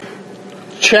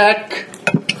Check.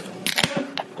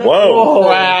 Whoa.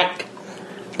 Whack.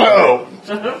 Boom.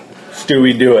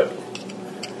 Stewie, do it.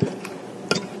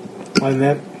 Like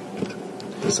that.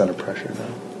 He's under pressure now.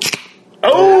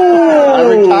 Oh!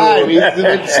 Every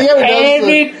time. See how he does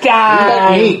Every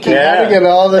time. technique. You gotta get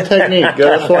all the technique.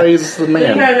 That's why he's the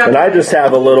man. And I just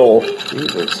have a little...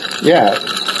 Jesus. Yeah.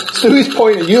 Stewie's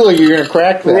pointing at you like you're going to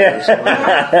crack that.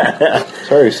 Yeah.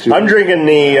 Sorry, Stewie. I'm drinking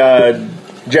the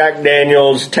Jack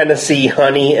Daniel's Tennessee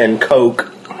Honey and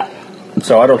Coke,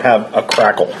 so I don't have a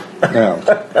crackle. No.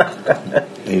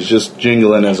 He's just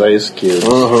jingling his ice cubes.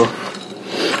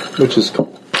 Which is cool.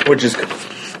 Which is...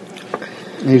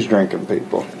 He's drinking,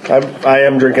 people. I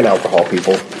am drinking alcohol,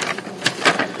 people.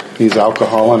 He's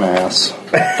alcohol and ass.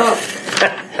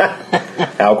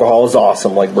 Alcohol is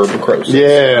awesome, like Bourbon Crow.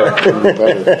 Yeah.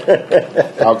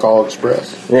 Alcohol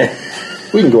Express. Yeah.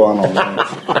 We can go on all night.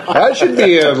 That should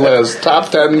be a list. Top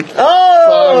 10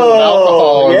 Oh!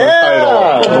 alcohol in the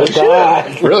Yeah! title.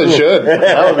 God. Really should.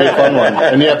 That would be a fun one.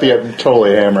 And you have to get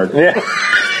totally hammered. Yeah.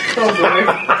 Oh, boy.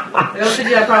 I don't think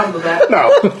you have problems with that. No.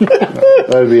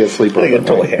 That would be a sleeper. I get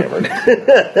totally hammered.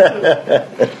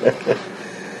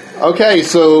 Okay,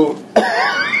 so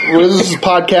this is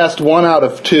podcast 1 out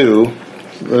of 2.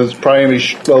 It's probably going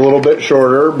to be a little bit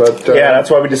shorter, but... Yeah, that's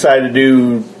why we decided to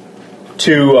do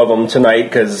 2 of them tonight,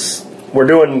 because we're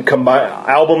doing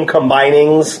album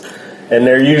combinings, and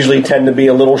they usually tend to be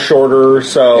a little shorter,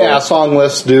 so... Yeah, song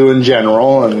lists do in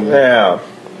general, and... Yeah.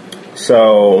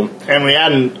 So... And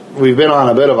we've been on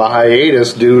a bit of a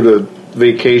hiatus due to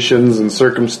vacations and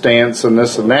circumstance and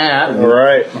this and that. And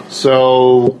right.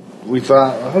 so we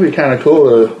thought that would be kind of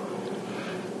cool to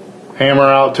hammer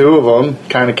out 2 of them,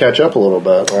 kind of catch up a little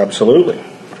bit. Absolutely.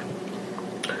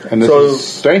 And this is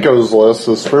Stanko's list,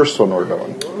 this first one we're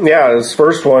doing. Yeah, this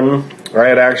first one, I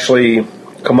had actually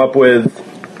come up with...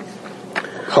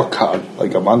 Oh, God,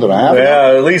 like a month and a half ago?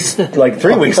 Yeah, at least like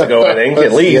 3 weeks ago, I think,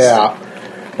 at least. Yeah.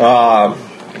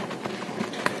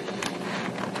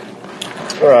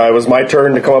 It was my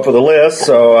turn to come up with a list,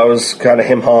 so I was kind of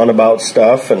him-hawing about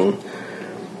stuff, and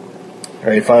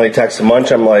he finally texted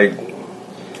Munch. I'm like,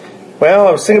 well,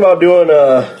 I was thinking about doing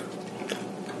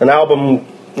an album,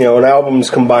 an album's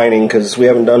combining, because we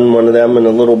haven't done one of them in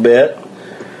a little bit.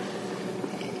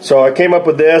 So I came up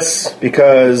with this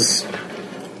because,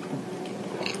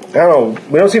 I don't know,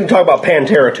 we don't seem to talk about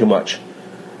Pantera too much.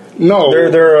 No.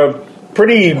 They're a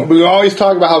pretty... We always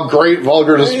talk about how great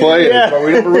Vulgar Display is, but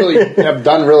we never really have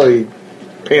done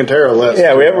Pantera lists.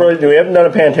 Yeah, we haven't done a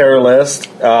Pantera list.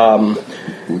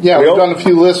 We've done a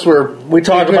few lists where we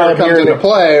talk about it comes here into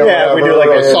play. Or yeah, we do like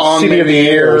a song CD of the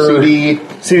year,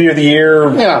 CD of the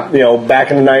year. Yeah,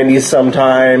 back in the '90s,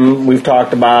 sometime we've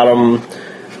talked about them,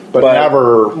 but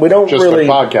never. We don't just really a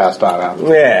podcast on them.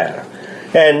 Yeah,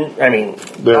 and I mean,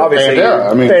 they're obviously,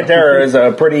 Pantera is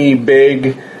a pretty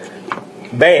big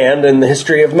band in the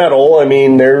history of metal. I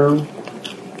mean, they're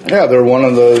one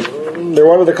of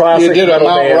the classic. You did a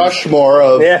Mount bands. Rushmore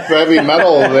of heavy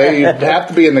metal. They'd have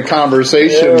to be in the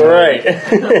conversation, right?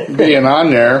 Being on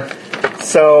there.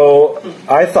 So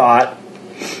I thought,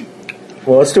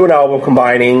 well, let's do an album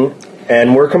combining,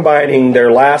 and we're combining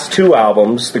their last 2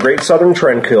 albums, The Great Southern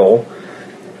Trendkill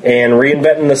and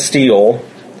Reinventing the Steel.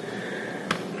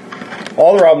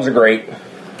 All their albums are great.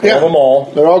 Yeah, love them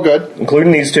all. They're all good,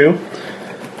 including these 2.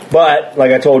 But,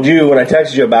 like I told you when I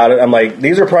texted you about it, I'm like,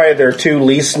 these are probably their 2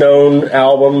 least known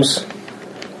albums,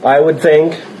 I would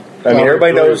think. I mean,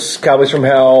 everybody knows Cowboys from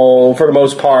Hell, for the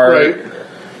most part. Right.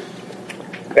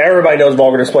 Everybody knows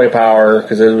Vulgar Display of Power,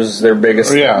 because it was their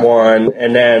biggest one.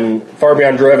 And then Far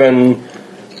Beyond Driven,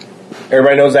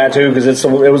 everybody knows that too, because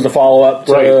it was the follow-up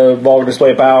to Vulgar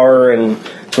Display of Power, and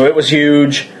so it was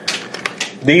huge.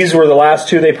 These were the last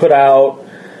 2 they put out,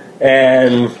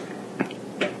 and...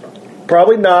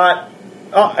 Probably not.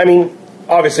 I mean,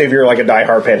 obviously, if you're like a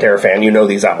diehard Pantera fan, you know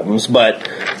these albums. But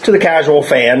to the casual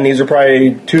fan, these are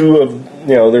probably 2 of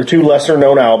they're 2 lesser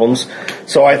known albums.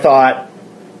 So I thought,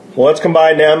 well, let's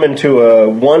combine them into a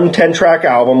 1 10-track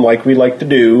album, like we like to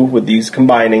do with these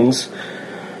combinings.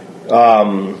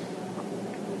 And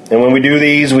when we do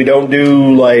these, we don't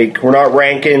do we're not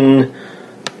ranking.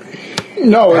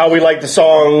 No, how we like the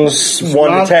songs 1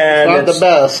 to 10. Not the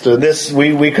best.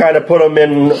 We kind of put them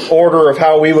in order of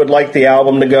how we would like the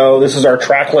album to go. This is our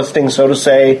track listing, so to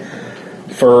say,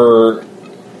 for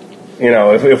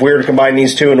if we were to combine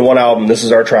these 2 into 1 album, this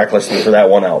is our track listing for that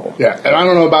 1 album. Yeah, and I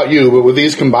don't know about you, but with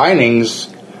these combinings,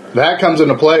 that comes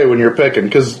into play when you're picking,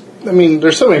 because I mean,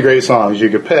 there's so many great songs you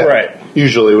could pick. Right.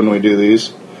 Usually when we do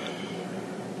these.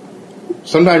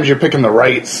 sometimes you're picking the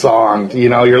right song. You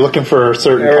know, you're looking for a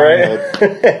certain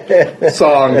kind of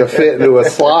song to fit into a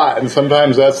slot, and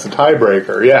sometimes that's the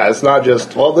tiebreaker. Yeah, it's not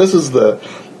just, well, this is the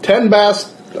 10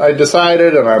 best I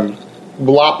decided, and I'm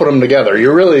lopping them together.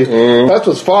 You're really, that's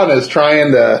what's fun, is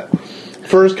trying to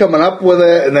first coming up with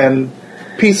it, and then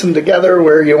piece them together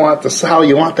where you want how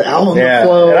you want the album to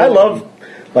flow. And I love,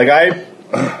 like, I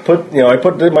put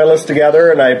my list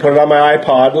together, and I put it on my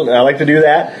iPod, and I like to do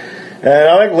that. And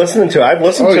I like listening to it. I've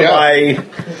listened to my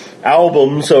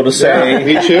album, so to say. Yeah,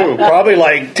 me too. Probably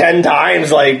like 10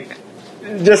 times, like,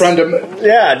 just, I don't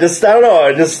know.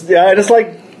 I just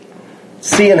like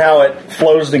seeing how it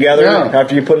flows together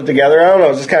after you put it together. I don't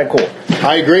know. It's just kind of cool.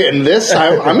 I agree. And this,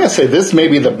 I'm going to say, this may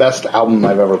be the best album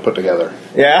I've ever put together.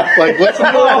 Yeah? Like, listen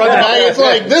to it front to back. It's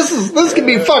like, this could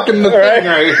be fucking the thing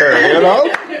right here, you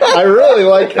know? I really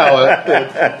like how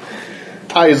it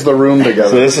ties the room together.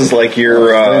 So this is like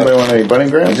your... anybody want any bunny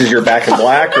grams? This is your Back in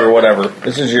Black or whatever.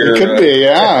 This is your... It could be,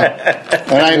 yeah.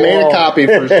 And I made a copy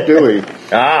for Stewie. He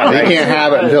can't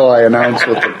have it until I announce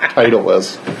what the title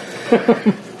is.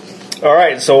 All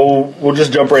right, so we'll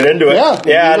just jump right into it.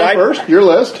 Yeah, and first, your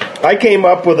list. I came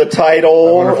up with a title.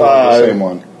 I wonder if we'll have the same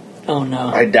one. Oh, no.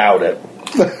 I doubt it.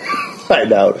 I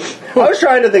doubt it. I was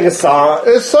trying to think of songs.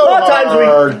 It's so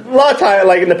hard. A lot of times,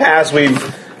 like in the past,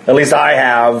 at least I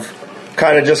have,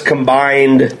 kind of just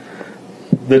combined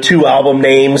the two album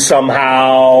names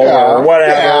somehow or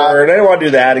whatever, and I didn't want to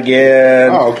do that again.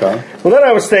 Oh, okay. Well, then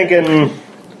I was thinking,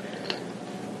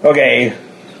 okay,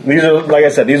 these are, like I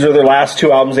said, these are their last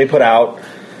two albums they put out.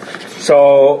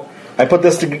 So I put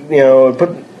this, did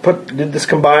this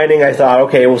combining. I thought,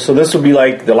 okay, well, so this would be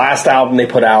like the last album they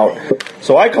put out.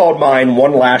 So I called mine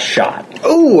One Last Shot.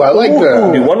 Ooh, I like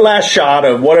that. Do one last shot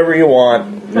of whatever you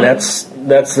want. And that's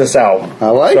this album. I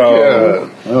like it. I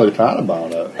really thought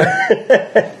about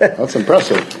it. That's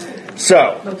impressive.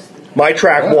 So, my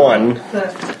track one.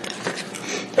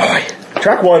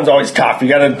 Track one's always tough. You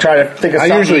got to try to think of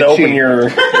something to open your.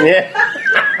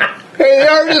 Hey, the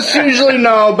artists usually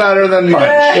know better than much.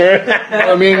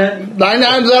 I mean, 9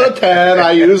 times out of 10,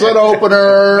 I use an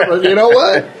opener. But you know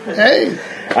what? Hey.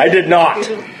 I did not.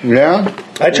 Yeah?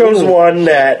 I chose one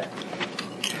that,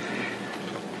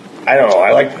 I don't know,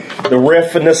 I like the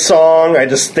riff in this song. I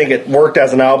just think it worked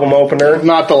as an album opener.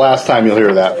 Not the last time you'll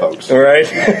hear that, folks. All right?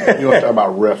 You want to talk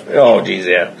about riff. Oh, geez,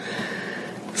 yeah.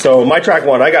 So, my track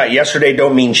one, I got Yesterday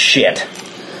Don't Mean Shit.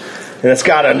 And it's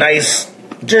got a nice...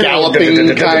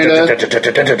 galloping kind of.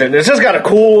 It's just got a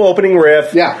cool opening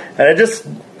riff. Yeah. And it just, I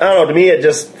don't know, to me it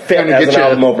just fit as an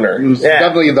album opener.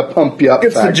 Definitely the pump you up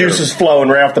gets factor. the juices flowing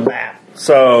right off the bat.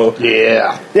 So.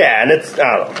 Yeah. Yeah, and it's,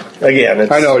 I don't know. Again,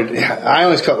 it's. I know. I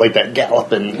always cut like that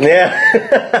galloping. Yeah. You know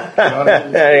what I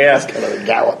mean? Yeah. It's kind of a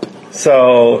gallop.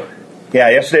 So, yeah,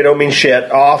 Yesterday Don't Mean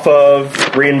Shit off of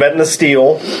Reinventing the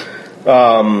Steel.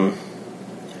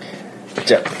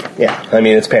 Yeah, I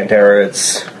mean, it's Pantera.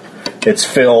 It's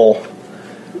Phil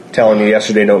telling you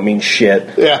yesterday don't mean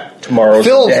shit. Yeah. Tomorrow's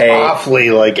Phil's the day. awfully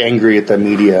angry at the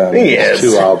media on these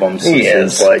two albums. He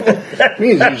is.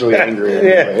 He's usually angry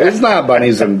anyway. It's not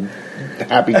bunnies and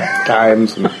happy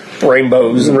times and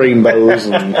rainbows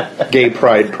and gay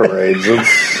pride parades.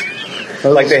 It's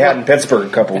like they had in Pittsburgh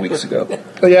a couple weeks ago.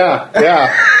 Yeah.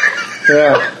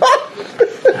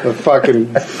 The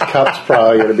fucking cup's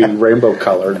probably going to be rainbow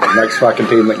colored. The next fucking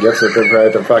team that gets it, they're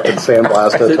going to fucking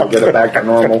sandblast it to get it back to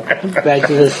normal. Back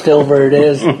to the still where it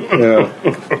is. Yeah.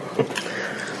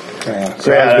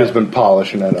 So Crosby's been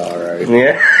polishing it all right.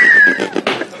 Yeah.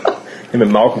 Him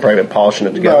and Malcolm probably been polishing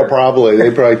it together. No,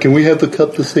 probably. Can we have the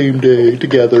cup the same day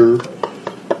together?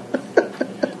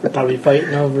 We're probably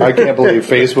fighting over. I can't believe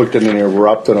Facebook didn't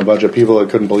erupt on a bunch of people that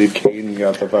couldn't believe Caden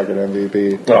got the fucking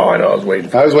MVP. Oh, I know. I was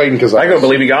waiting because I couldn't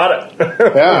believe he got it.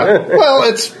 Yeah. Well,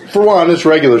 it's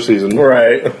regular season,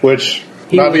 right? Which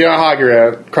not being a hockey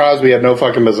rant, Crosby had no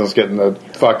fucking business getting the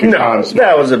fucking. No,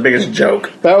 that was the biggest joke.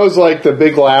 That was like the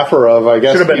big laugher of. I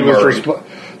guess should have been Murray.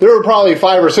 There were probably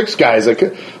 5 or 6 guys that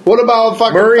could. What about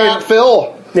fucking Murray Fat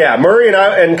Phil? Yeah, Murray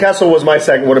and Kessel was my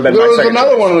second. Would have been. There my was second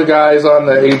another choice. one of the guys on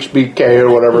the HBK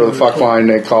or whatever the fuck line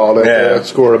they called it that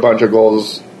scored a bunch of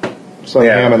goals. Some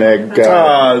ham and egg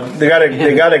guy. They got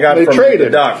they from traded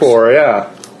the Ducks for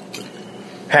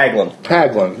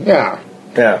Hagelin. Yeah.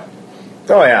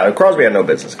 Oh yeah, Crosby had no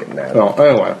business getting that. No,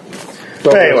 anyway.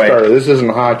 Don't get started. This isn't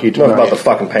hockey tonight. What about the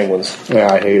fucking Penguins?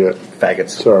 Yeah, I hate it.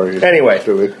 Faggots. Sorry. Anyway.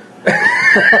 Stupid.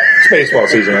 It's baseball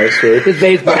season, right? It's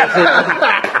baseball season.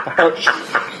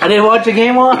 I didn't watch a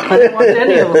game on. I didn't watch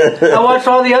any of them. I watched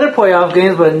all the other playoff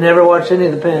games, but I never watched any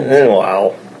of the Pens.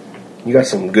 Wow. You got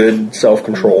some good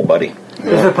self-control, buddy.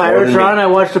 If the Pirates are on, I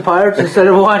watch the Pirates instead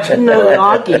of watching the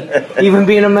hockey. Even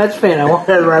being a Mets fan, I'd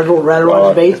rather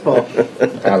watch baseball.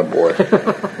 Attaboy.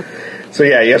 So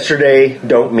yeah, Yesterday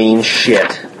Don't Mean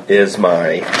Shit is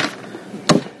my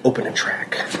opening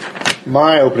track.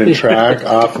 My opening track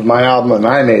off of my album, and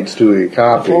I made Stewie a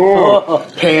copy.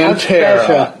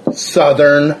 Pantera,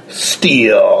 Southern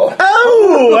Steel.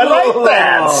 Oh, I like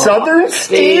that. Southern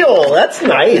Steel. That's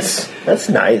nice. That's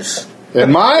nice.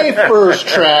 And my first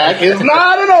track is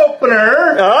not an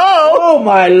opener. Oh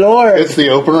my Lord. It's the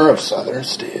opener of Southern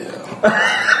Steel.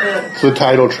 It's the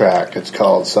title track. It's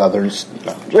called Southern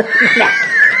Steel.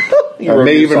 I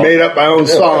even made up my own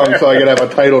song so I could have a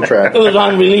title track. It was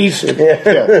unreleased. Yeah.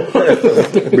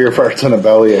 Beer farts in a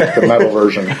bellyache, the metal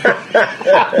version.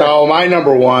 No, my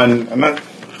number one,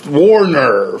 War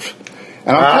Nerve.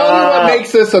 And I'm telling you what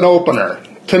makes this an opener,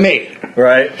 to me.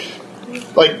 Right.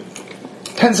 Like,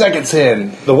 10 seconds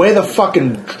in, the way the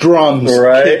fucking drums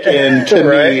kick in to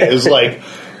me is like,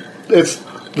 it's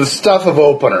the stuff of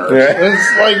openers. Yeah.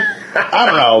 It's like, I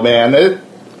don't know, man.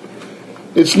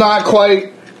 It's not quite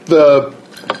the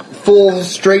full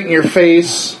straight in your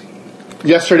face,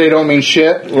 Yesterday Don't Mean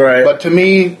Shit. Right. But to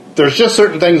me, there's just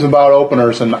certain things about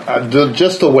openers and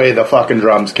just the way the fucking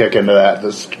drums kick into that.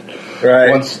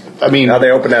 Right. How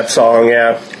they open that song,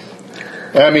 yeah.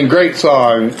 I mean, great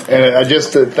song, and I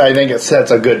think it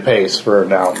sets a good pace for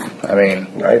an album. I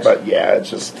mean, nice. But yeah, it's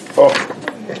just,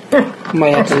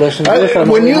 Might have to listen to this.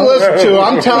 When you listen to,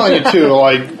 I'm telling you too,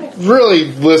 like,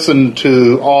 really listen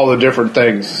to all the different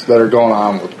things that are going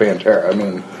on with Pantera. I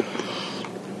mean,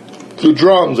 the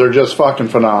drums are just fucking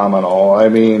phenomenal. I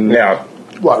mean,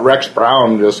 Rex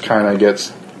Brown just kind of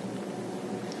gets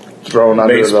thrown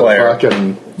under the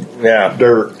fucking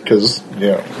dirt because,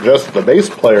 just the bass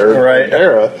player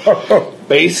era.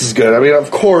 Bass is good. I mean,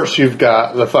 of course you've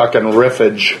got the fucking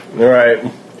riffage. Right.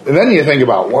 And then you think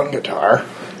about one guitar.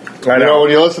 I know.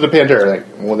 When you listen to Pantera, like,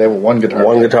 well, they have one guitar.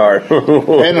 One guitar.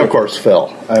 And, of course,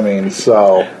 Phil. I mean,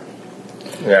 so...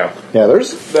 Yeah. Yeah,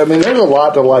 there's a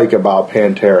lot to like about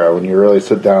Pantera when you really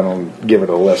sit down and give it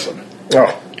a listen.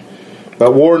 Oh.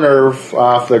 But War Nerve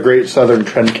off the Great Southern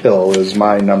Trendkill is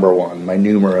my number one, my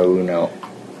numero uno.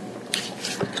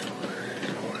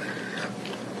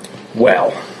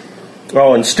 Well.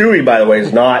 Oh, and Stewie, by the way,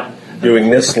 is not doing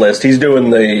this list. He's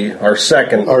doing our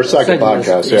second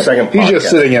podcast. Yeah. He's just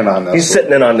sitting in on this. He's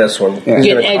sitting in on this one. Yeah.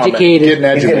 Getting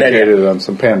educated on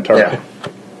some Pantera. Yeah.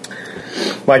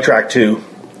 My track 2,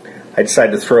 I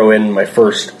decided to throw in my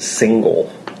first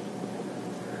single,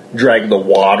 Drag the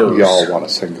Waters. Y'all want a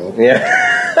single.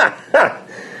 Yeah.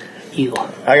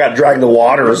 I got Drag the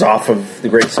Waters off of the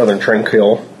Great Southern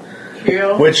Trendkill,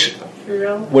 which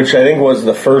I think was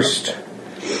the first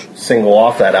single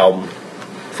off that album.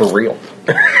 For real.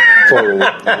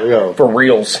 For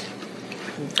reals.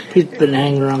 He's been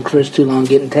hanging around Chris too long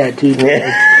getting tattooed. His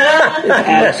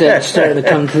accent's starting to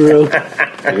come through.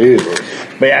 Jesus.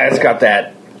 But yeah, it's got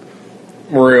that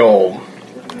real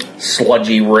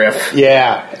sludgy riff.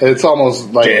 Yeah, it's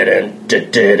almost like...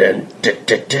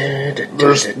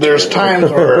 There's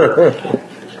times where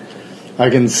I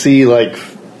can see, like,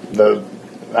 Phil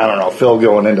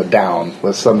going into Down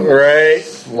with some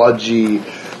sludgy...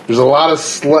 There's a lot of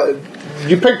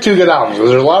you picked two good albums.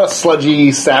 There's a lot of sludgy,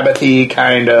 Sabbathy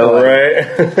kind of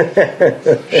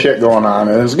shit going on,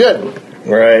 and it's good.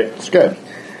 Right, it's good.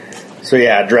 So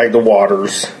yeah, Drag the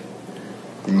Waters.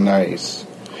 Nice.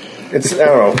 It's I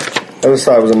don't know. I just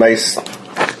thought it was a nice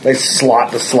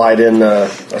slot to slide in a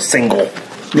single.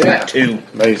 Yeah, 2.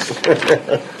 Nice.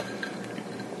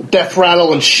 Death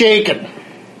Rattle and Shakin'.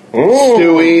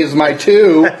 Stewie is my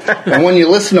 2, and when you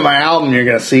listen to my album, you're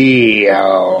going to see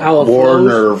how War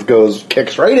Nerve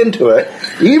kicks right into it.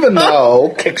 Even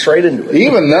though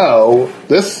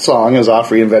this song is off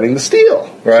Reinventing the Steel,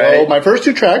 right? So my first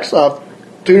 2 tracks off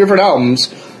 2 different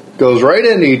albums goes right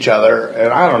into each other,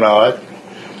 and I don't know,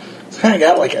 it's kind of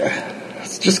got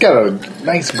it's just got a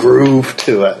nice groove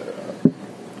to it.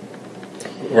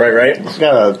 Right. It's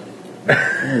got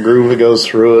a groove that goes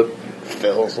through it.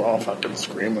 Phil's all fucking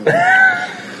screaming.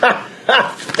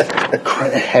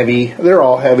 Heavy. They're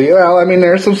all heavy. Well, I mean,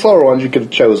 there's some slower ones you could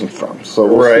have chosen from. So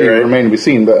we'll see. Remain to be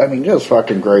seen. But, I mean, just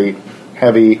fucking great.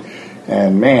 Heavy.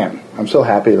 And, man, I'm so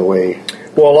happy the way...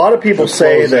 Well, a lot of people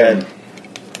say that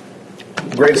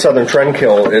Great Southern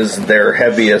Trendkill is their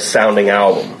heaviest sounding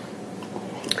album.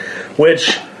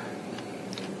 Which,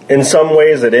 in some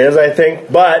ways it is, I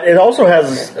think. But it also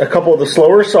has a couple of the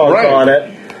slower songs on it.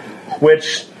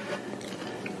 Which...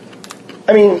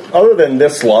 I mean, other than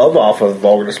This Love off of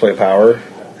Vulgar Display Power,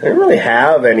 they didn't really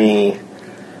have any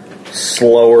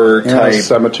slower type.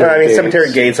 Cemetery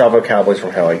Cemetery Gates off of Cowboys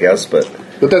from Hell, I guess, but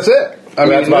that's it. I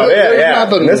mean, that's about it. Yeah,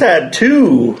 nothing. This had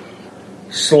 2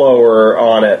 slower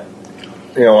on it,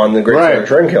 on the Great Southern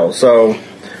Trendkill. So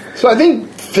I think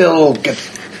Phil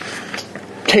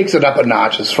takes it up a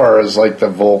notch as far as like the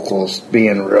vocals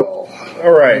being real,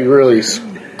 really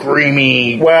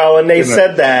screamy. Well, and they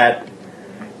said that,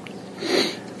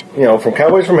 from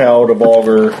Cowboys from Hell to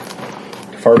Vulgar,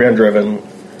 Far Beyond Driven,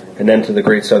 and then to the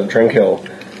Great Southern Trendkill,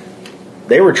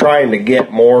 they were trying to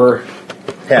get more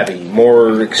heavy,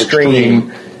 more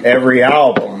extreme every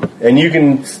album, and you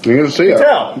can see it.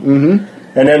 Tell.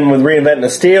 Mm-hmm. And then with Reinventing the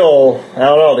Steel, I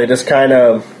don't know, they just kind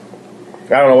of,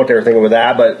 I don't know what they were thinking with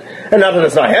that, and not that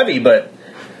it's not heavy, but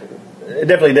it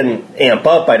definitely didn't amp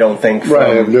up, I don't think, from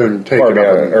Far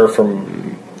Beyond, or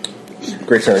from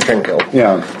Great Southern Trendkill.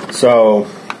 Yeah. So,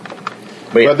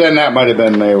 but then that might have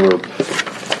been they were.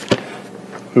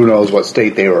 Who knows what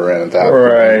state they were in at that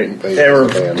point.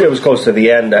 Right. It was close to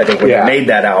the end, I think, when they made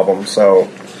that album. So,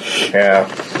 yeah.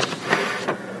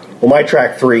 Well, my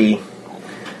track 3,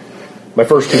 my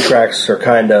first 2 tracks are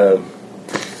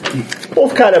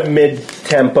both kind of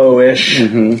mid-tempo-ish.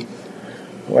 Mm-hmm.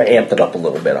 Well, I amped it up a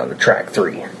little bit on the track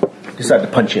 3. Decided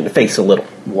to punch you in the face a little.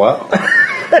 What?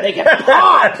 Make it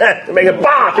pop! Make it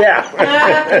pop, yeah.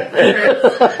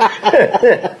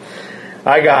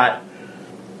 I got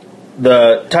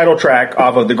the title track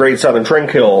off of the Great Southern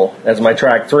Trendkill as my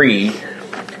track 3,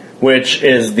 which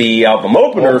is the album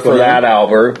opener for that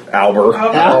Albert.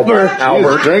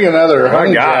 Drink another. Oh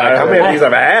my God, how many of these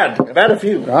I've had? I've had a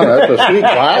few. Oh, that's a sweet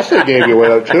glass they gave you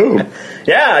with it too.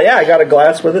 Yeah, I got a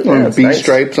glass with it. Yeah, B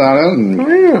stripes on it, and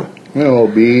a little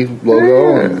B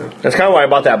logo. Yeah. That's kind of why I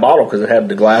bought that bottle, because it had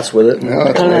the glass with it.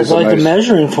 Yeah, kind of like the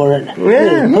measuring for it.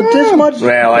 Yeah, put this much.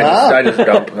 Well, I just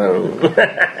dumped.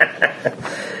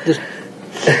 Just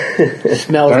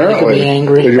smells making me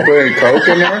angry. Did you put any Coke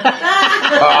in there?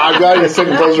 I'm glad you're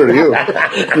sitting closer to you.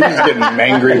 He's getting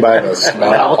angry by the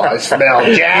smell. I smell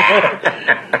Jack.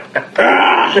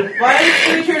 Why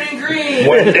is it turning green?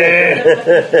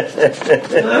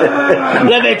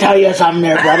 Let me tell you something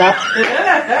there, brother.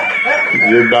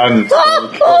 You're done.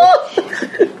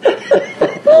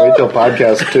 Wait till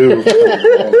podcast 2.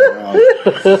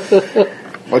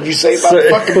 What'd you say about the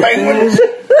fucking penguins?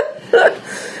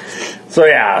 So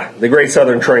yeah, the Great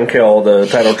Southern Trendkill, the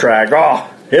title track. Oh,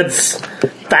 it's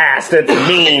fast, it's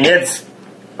mean, it's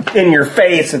in your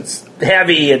face, it's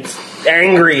heavy, it's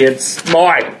angry, it's a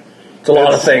lot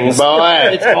of things.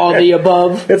 It's all the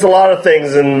above. It's a lot of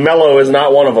things, and Mellow is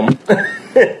not one of them.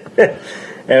 And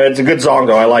it's a good song,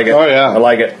 though. I like it. Oh yeah, I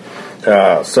like it.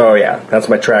 So yeah, that's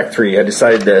my track 3. I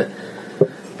decided to,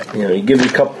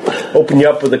 open you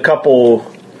up with a couple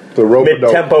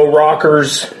mid-tempo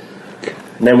rockers.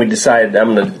 And then we decided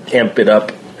I'm going to amp it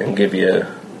up and give you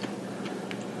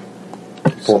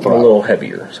something a little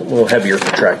heavier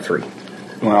for track 3.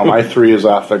 Well, my 3 is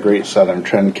off the Great Southern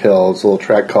Trendkill. It's a little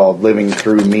track called "Living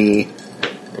Through Me."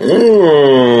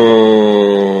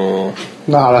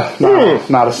 Not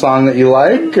a song that you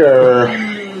like, or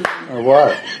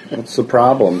what? What's the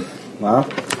problem? Huh?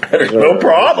 There's no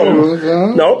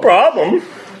problem. No problem.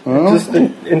 Just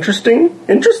interesting.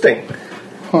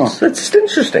 Huh. It's just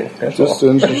interesting. That's just all.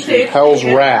 interesting. Hell's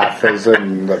Wrath is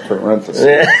in the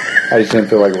parentheses. I just didn't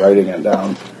feel like writing it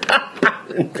down.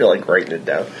 Didn't feel like writing it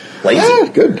down. Lazy. Yeah,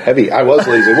 good. Heavy. I was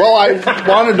lazy. Well, I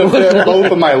wanted to fit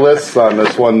both of my lists on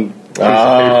this one piece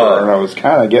of paper, and I was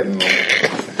kind of getting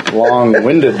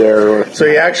long-winded there. So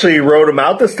you actually wrote them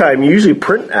out this time. You usually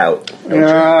print out.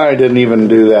 Yeah, I didn't even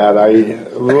do that.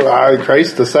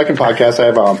 The second podcast I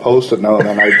have on Post-it note,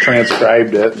 and I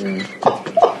transcribed it. And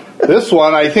this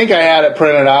one, I think I had it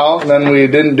printed out, and then we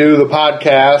didn't do the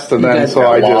podcast, and then so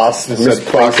I just said,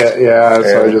 fuck it. Yeah,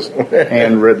 so I just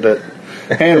handwritten it.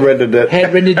 Handwritten. How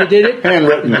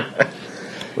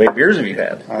many beers have you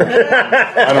had?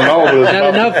 I don't know. But it's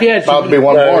not enough yet. About to be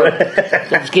one more.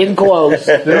 It's getting close.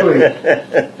 You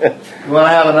want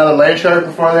to have another lay shirt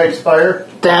before they expire?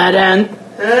 Da-dun.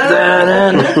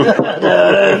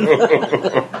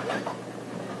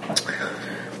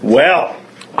 Well,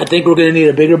 I think we're going to need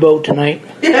a bigger boat tonight.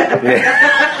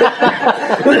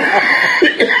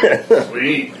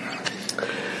 Sweet.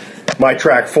 My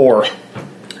track 4.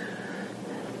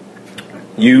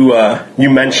 You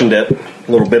mentioned it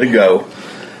a little bit ago.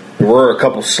 There were a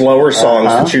couple slower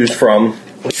songs to choose from.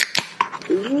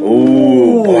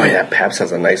 Ooh, boy, that Pabst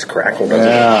has a nice crackle, doesn't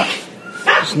it?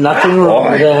 There's nothing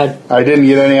wrong with that. I didn't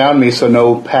get any on me, so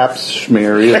no Pabst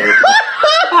schmear either.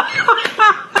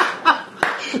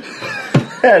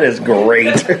 That is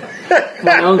great.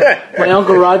 My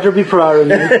Uncle Roger be proud of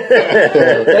me.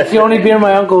 That's the only beer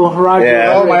my Uncle Roger.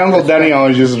 Yeah. Oh, my Uncle Denny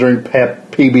always used to drink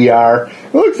PBR.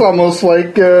 It looks almost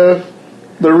like the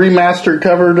remastered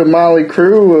cover to Molly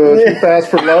Crew, Too Fast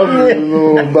for Love, and the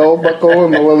little belt buckle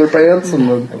and the leather pants.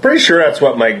 I'm pretty sure that's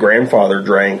what my grandfather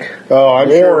drank. Oh, I'm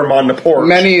sure him on the porch.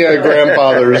 Many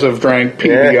grandfathers have drank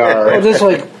PBR. Well, just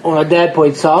like when my dad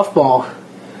played softball,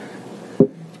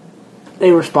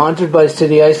 they were sponsored by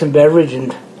City Ice and Beverage,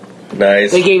 and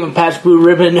nice. They gave him Pat's Blue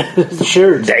Ribbon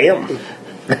shirts. Damn.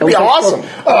 That'd be awesome.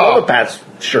 I love a Pat's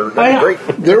shirt. That'd be great.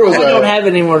 I don't have it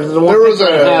anymore. The one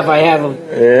I have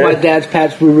my dad's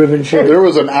Pat's Blue Ribbon shirt. There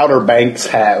was an Outer Banks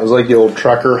hat. It was like the old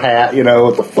trucker hat,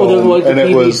 with the foam.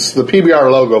 It was the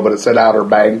PBR logo, but it said Outer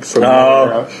Banks. And, it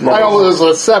was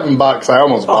 $7. I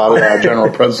almost bought it out of general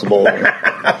principle. Anyway,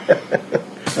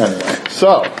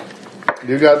 so...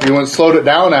 You went slowed it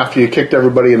down after you kicked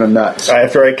everybody in the nuts.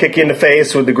 After I kick you in the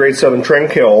face with the Great Southern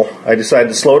Trendkill, I decided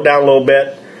to slow it down a little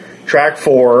bit. Track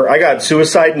 4, I got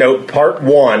Suicide Note Part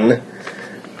 1.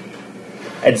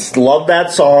 I just love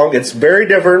that song. It's very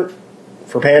different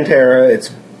for Pantera. It's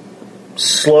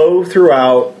slow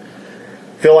throughout.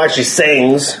 Phil actually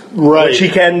sings, which he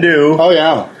can do. Oh,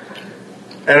 yeah.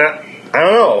 And I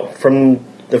don't know. From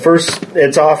the first,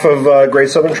 it's off of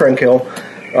Great Southern Trendkill.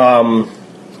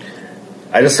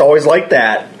 I just always liked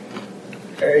that.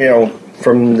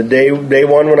 From the day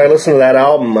one when I listened to that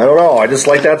album. I don't know. I just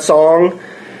like that song.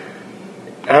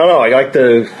 I don't know. I like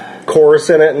the chorus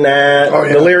in it and that. Oh,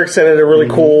 yeah. The lyrics in it are really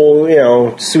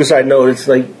cool. Suicide Note. It's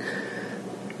like,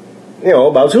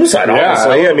 about suicide,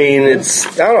 obviously. I mean, I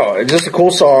don't know. It's just a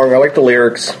cool song. I like the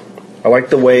lyrics. I like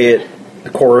the way the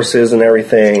chorus is and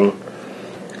everything.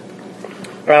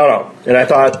 I don't know. And I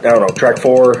thought, track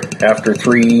 4 after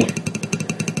 3...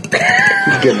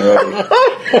 Getting ready.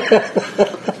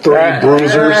 3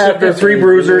 bruisers. After 3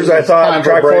 bruisers, I thought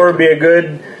track 4 would be a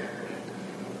good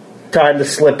time to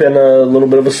slip in a little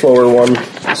bit of a slower one.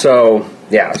 So,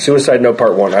 yeah, Suicide Note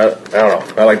Part 1. I don't know.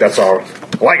 I like that song.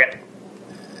 I like it.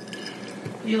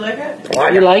 You like it?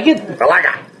 You like it? I like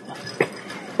it.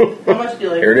 How much do you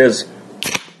like it? Here it is.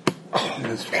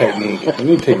 It's technique. I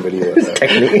need to take a video of that.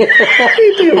 Technique. I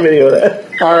need to take a video of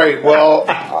that. All right, well,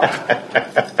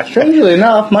 strangely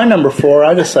enough, my number 4,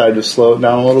 I decided to slow it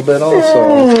down a little bit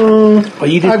also.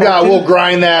 We'll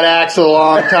grind that axe a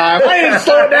long time. I didn't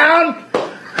slow it down.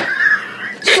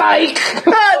 Psych.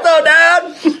 Slow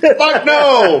down. Fuck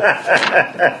no.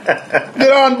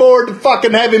 Get on board the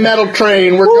fucking heavy metal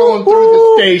train. We're going through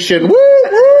the station. Woo,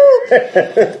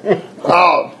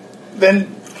 woo.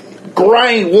 Then...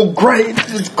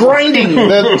 it's grinding.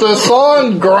 The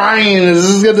song grinds.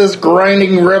 This has got this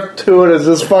grinding riff to it. It's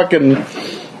this fucking...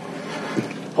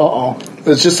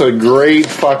 It's just a great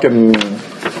fucking...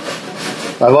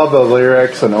 I love the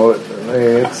lyrics. I know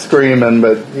it's screaming,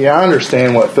 but I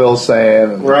understand what Phil's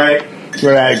saying. Right.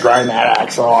 We're going to grind that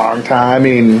axe a long time. I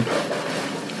mean...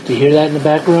 Do you hear that in the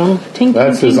background? Tink,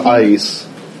 that's tink, his tink. ice.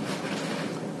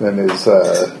 And his...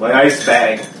 my ice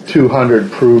bag.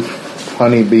 200 proof...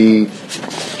 Honeybee,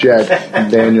 Jack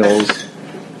Daniels,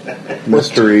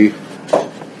 Mystery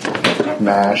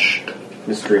Mashed.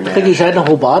 Mystery I think he's had the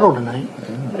whole bottle tonight.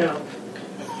 No.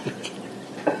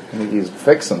 I think he's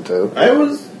fixing to. I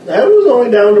was only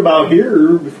down about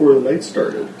here before the night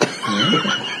started.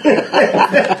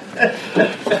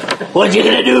 What you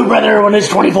gonna do, brother, when this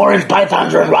 24-inch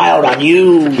pythons run wild on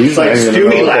you? He's like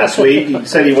Stewie last week. He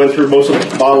said he went through most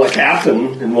of the bottle of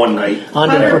Captain in one night.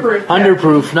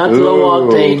 Underproof, not the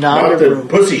low octane, not the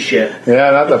pussy shit.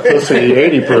 Yeah, not the pussy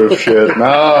 80 proof shit.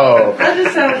 No. That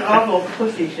just sounds awful,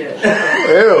 pussy shit.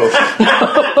 Ew.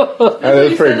 That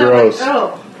is pretty gross.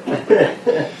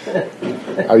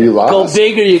 Are you lost? Go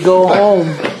big or you go home.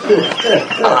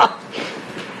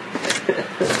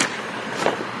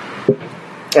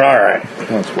 All right.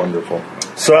 That's wonderful.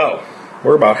 So,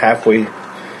 we're about halfway.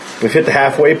 We've hit the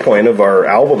halfway point of our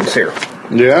albums here.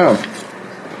 Yeah.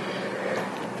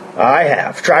 I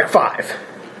have track 5.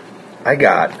 I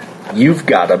got You've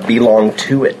Gotta Belong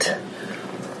to It.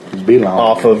 Belong.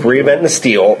 Off of Reinventing the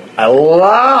Steel. I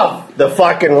love the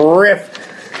fucking riff.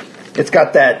 It's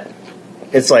got that.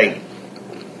 It's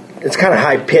kind of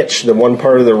high pitched. The one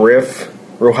part of the riff,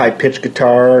 real high pitched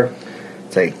guitar.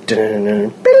 It's like.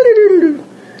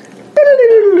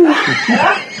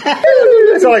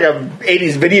 It's like a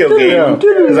 80s video game.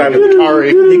 Because I'm a guitar.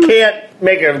 You can't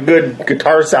make a good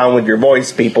guitar sound with your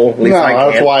voice, people. At least I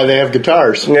can't. That's why they have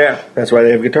guitars. Yeah, that's why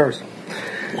they have guitars.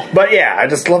 But yeah, I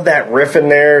just love that riff in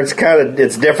there. It's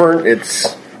different.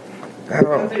 I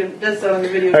don't know. That's on the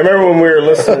video. I remember when we were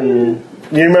listening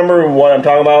You remember what I'm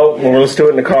talking about when we listened to it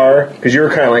in the car? Because you were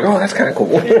kind of like, oh, that's kind of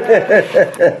cool.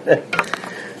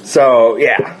 So,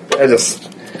 yeah. And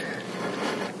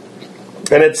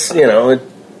it's, it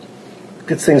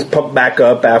gets things pumped back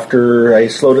up after I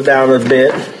slowed it down a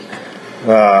bit.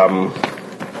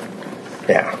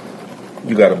 Yeah.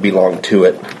 You gotta belong to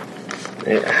it.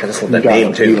 I just love that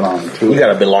name, too. You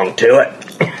gotta belong to it.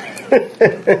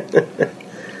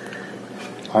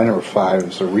 My number 5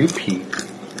 is a repeat.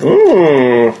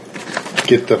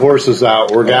 Get the horses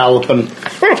out. We're galloping.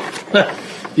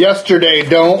 Yesterday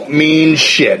don't mean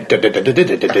shit. I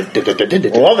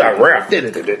love that riff.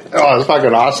 Oh, it's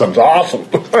fucking awesome. It's awesome.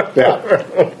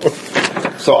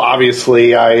 Yeah. So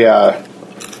obviously I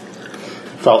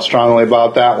felt strongly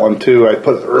about that one too. I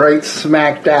put it right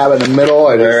smack dab in the middle.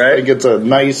 I think it's a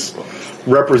nice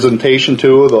representation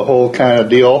too of the whole kind of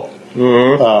deal.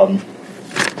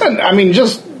 And I mean,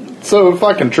 just so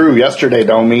fucking true. Yesterday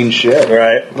don't mean shit.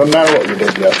 Right. No matter what you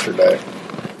did yesterday.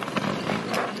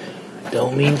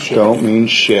 Don't mean shit. Don't mean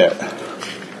shit.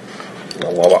 I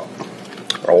love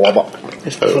it.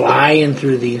 Just flying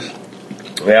through these.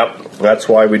 Yep. That's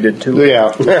why we did 2.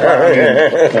 Yeah.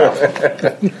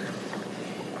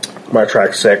 My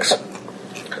track 6.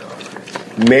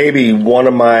 Maybe one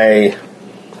of my...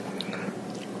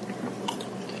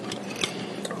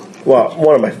 Well,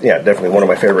 definitely one of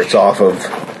my favorites off of...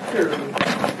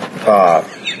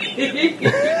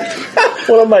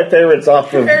 one of my favorites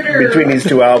off of between these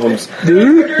 2 albums.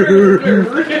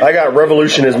 I got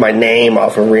Revolution Is My Name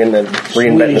off of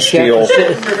Reinventing Steel.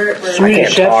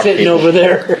 Swedish chef sitting over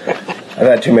there. I've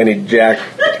had too many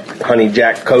Honey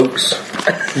Jack Cokes.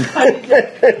 How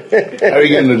are you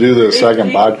going to do the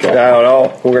second podcast? I don't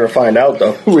know. We're going to find out,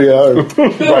 though. We are.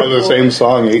 Probably the same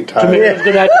song 8 times.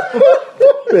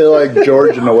 They're like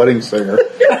George and the Wedding Singer.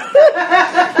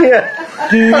 Yeah.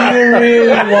 Do you really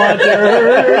want to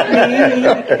hurt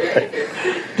me?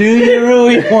 Do you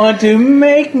really want to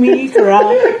make me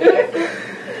cry?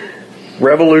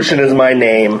 Revolution Is My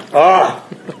Name.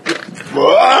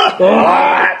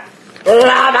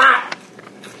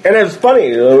 And it's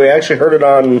funny, we actually heard it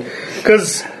on,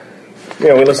 because,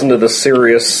 we listened to the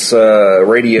Sirius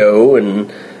radio,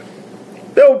 and,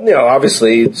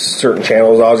 obviously, certain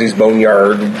channels, Ozzy's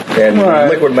Boneyard, and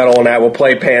Liquid Metal and that will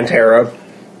play Pantera.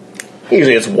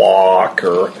 Usually it's Walk,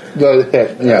 or, the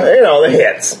hit, the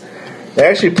hits. They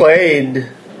actually played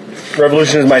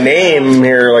Revolution Is My Name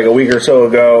here like a week or so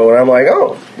ago, and I'm like,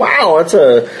 oh, wow,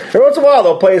 every once in a while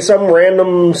they'll play some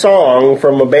random song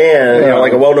from a band,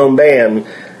 like a well-known band.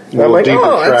 And I'm like,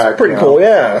 oh, that's pretty cool,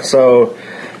 yeah. So,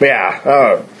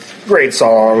 great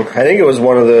song. I think it was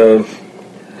one of the...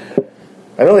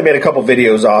 I know they made a couple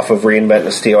videos off of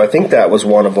Reinventing Steel. I think that was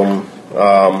one of them.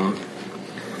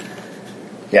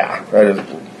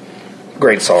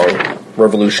 Great song.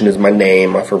 Revolution Is My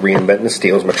Name off of Reinventing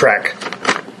Steel is my track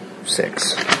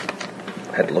 6.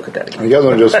 I had to look at that again. You guys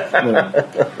want to just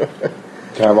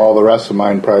have all the rest of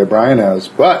mine, probably Brian has.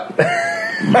 But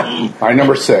my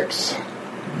number 6,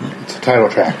 it's a title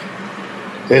track.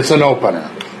 It's an opener.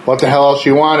 What the hell else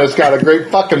you want? It's got a great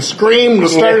fucking scream to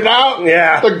start it out.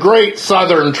 Yeah. The great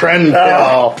Southern Trendkill.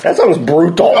 Oh, that song's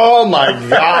brutal. Oh my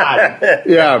God.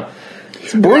 Yeah.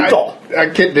 It's brutal.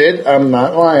 I'm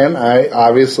not lying. I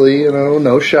obviously,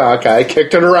 no shock. I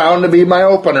kicked it around to be my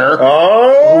opener.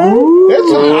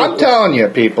 Oh. I'm telling you,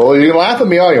 people. You can laugh at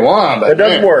me all you want, but it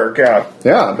does work, yeah.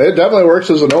 Yeah, it definitely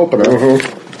works as an opener.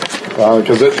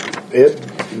 Because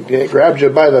it grabs you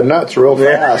by the nuts real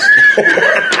fast.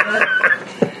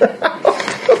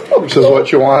 Which is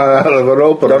what you want out of an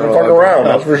opener. Doesn't fuck around,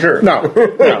 that's for sure. No.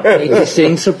 Make you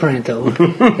sing soprano.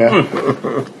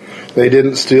 Yeah. They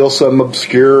didn't steal some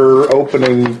obscure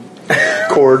opening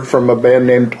chord from a band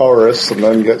named Taurus and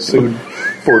then get sued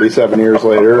 47 years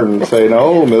later and say,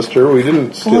 no, mister, we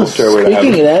didn't steal Stairway to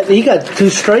Heaven. Speaking of that, he got 2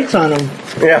 strikes on him.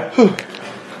 Yeah.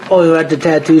 Oh, you at the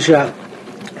tattoo shop.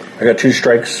 I got 2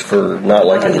 strikes for not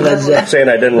liking saying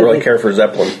I didn't really care for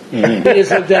Zeppelin. He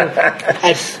just looked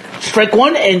at strike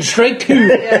 1 and strike 2.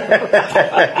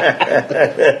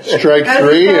 Strike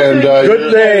 3 and...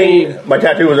 good thing my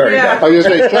tattoo was already done. I was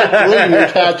going to say, strike 3 and your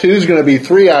tattoo's going to be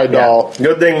 3-eyed doll.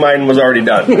 Good thing mine was already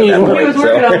done at that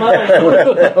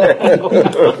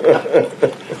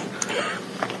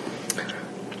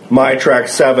point. My track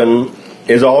 7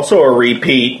 is also a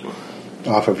repeat.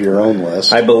 Off of your own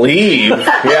list. I believe.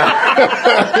 Yeah.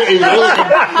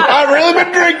 I've really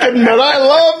been drinking, but I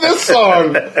love this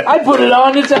song. I put it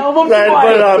on this album twice. I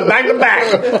put it on back to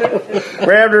back.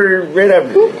 Right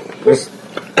after.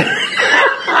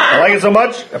 I like it so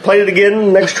much, I played it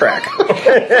again, next track.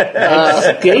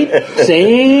 Escape,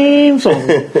 same song.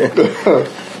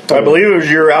 I believe it was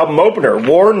your album opener,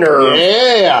 Warner.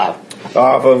 Yeah.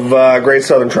 Off of Great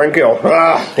Southern Trendkill.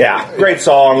 Yeah, great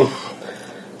song.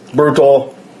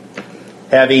 Brutal.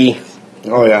 Heavy.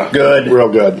 Oh, yeah. Good. Real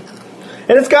good.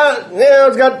 And it's got,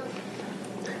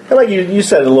 like you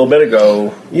said a little bit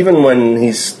ago, even when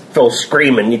he's still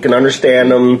screaming, you can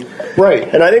understand him. Right.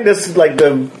 And I think this is like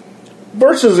the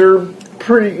verses are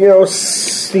pretty,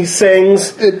 he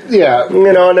sings. Yeah.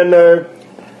 And then the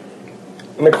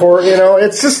chord,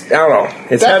 it's just, I don't know.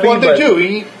 It's That's heavy, one thing,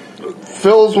 too.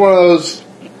 Phil's one of those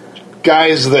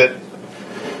guys that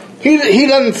he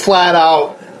doesn't flat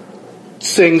out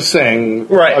sing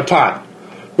a ton,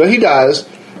 but he does.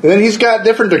 And then he's got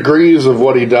different degrees of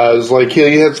what he does. Like he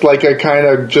hits like a kind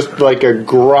of just like a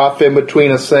gruff in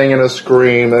between a sing and a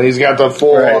scream, and he's got the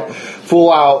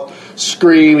full out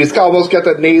scream. He's almost got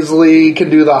that nasally. He can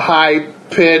do the high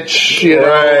pitch,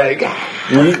 like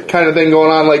kind of thing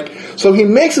going on. Like so, he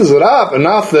mixes it up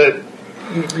enough that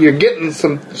you're getting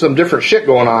some different shit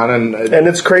going on, and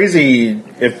it's crazy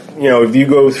if you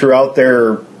go throughout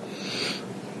their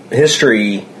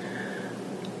history.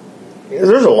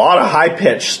 There's a lot of high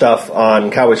pitched stuff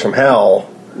on Cowboys from Hell,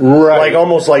 right? Like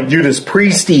almost like Judas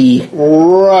Priesty,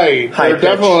 right? They're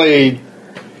definitely,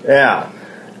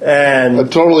 and a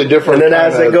totally different. And then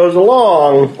as it goes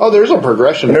along, there's a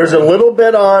progression. And there's a little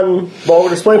bit on Vulgar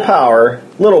Display Power,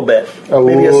 little bit,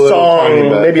 maybe a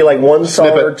song, maybe like one song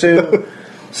or two.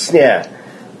 Yeah,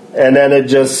 and then it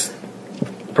just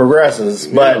progresses.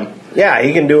 But yeah,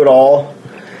 he can do it all.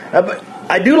 But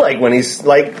I do like when he's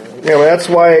like, that's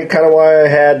why I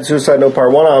had Suicide Note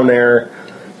Part 1 on there.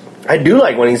 I do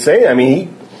like when he's singing. I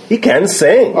mean, he can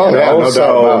sing. Oh yeah, no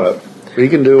doubt about it. He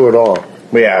can do it all.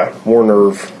 But yeah, War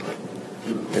Nerve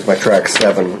is my track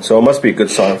 7, so it must be a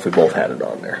good song if we both had it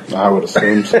on there. I would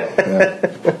assume so. Yeah.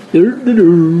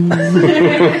 I'm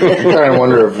trying to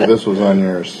wonder if this was on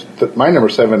yours. My number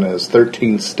 7 is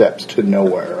 13 Steps to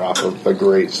Nowhere off of the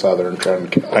Great Southern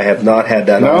Trendkill. I have not had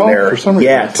that on there for some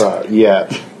reason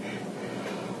yet.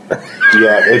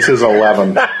 Yeah, it's his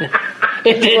 11.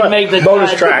 It didn't make the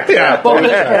bonus track. Yeah, bonus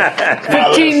track.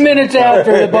 15 minutes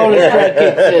after the bonus track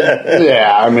kicks in.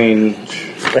 Yeah, I mean,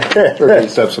 13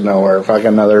 Steps to Nowhere.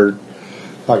 Another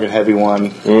fucking heavy one.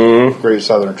 Great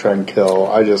Southern Trendkill.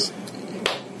 I just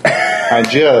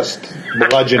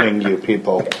bludgeoning you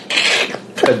people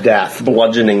to death.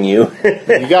 Bludgeoning you.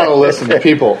 You gotta listen to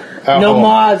people. No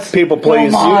mods. People,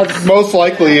 please. No mods. Most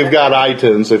likely you've got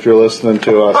iTunes if you're listening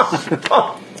to us.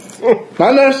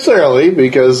 Not necessarily,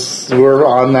 because we're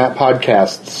on that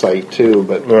podcast site too,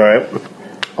 but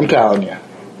I'm telling you,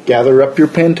 gather up your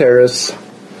Panteras,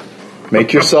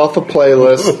 make yourself a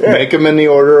playlist, make them in the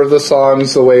order of the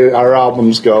songs the way our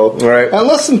albums go, and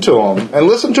listen to them. And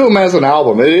listen to them as an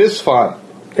album. It is fun.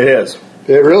 It is.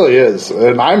 It really is.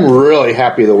 And I'm really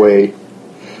happy the way...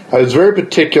 I was very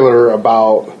particular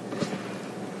about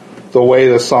the way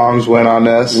the songs went on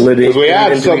this. Because we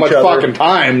had so much fucking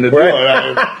time to do it.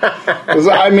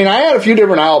 I mean, I had a few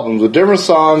different albums with different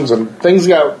songs, and things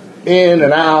got in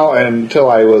and out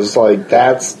until I was like,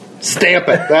 stamp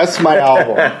it. That's my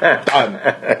album. Done.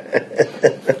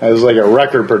 I was like a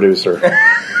record producer.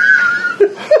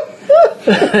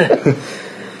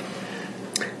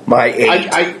 My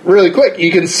 8. I really quick,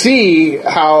 you can see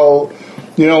how,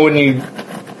 when you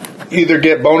either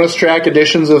get bonus track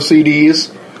editions of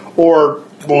CDs or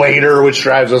later, which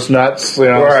drives us nuts,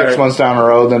 6 months down the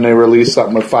road, then they release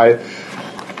something with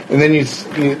 5. And then you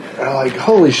are like,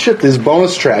 holy shit, these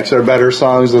bonus tracks are better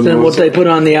songs than what they put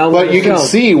on the album. But you can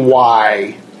see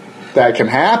why that can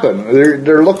happen.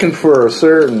 They're looking for a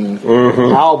certain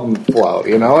album flow,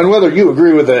 and whether you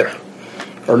agree with it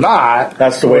or not,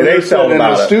 that's the way they felt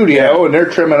about it. In the studio and they're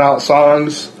trimming out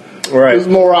songs. Right. Because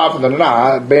more often than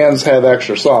not, bands have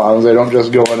extra songs. They don't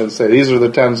just go in and say, these are the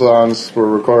 10 songs we're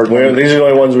recording. These are the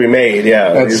only ones we made,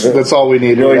 That's all we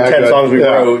need. The only 10 songs we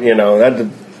wrote, that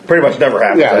pretty much never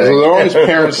happens. Yeah, so they're always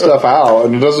pairing stuff out,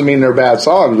 and it doesn't mean they're bad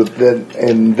songs, but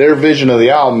and their vision of the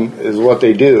album is what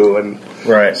they do. And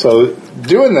so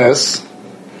doing this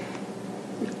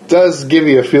does give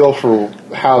you a feel for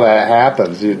how that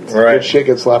happens. Good shit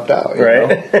gets left out. You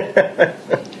know?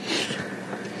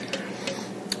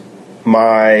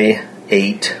 My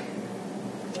 8.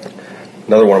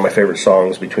 Another one of my favorite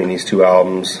songs between these two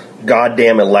albums.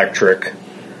 Goddamn Electric.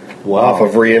 Wow. Off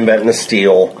of Reinventing the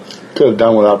Steel. Could have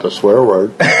done without the swear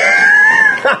word.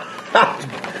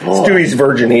 Stewie's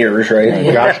virgin ears,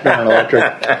 right? Gosh darn Electric.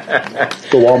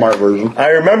 The Walmart version. I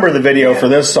remember the video for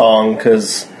this song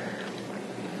because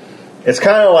it's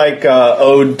kind of like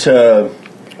ode to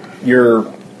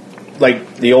your...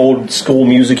 like the old school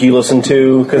music you listen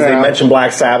to, because they mention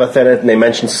Black Sabbath in it, and they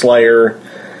mention Slayer,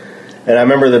 And I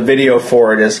remember the video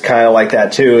for it is kind of like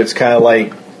that too. It's kind of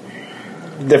like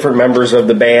different members of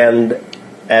the band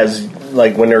as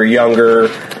like when they're younger.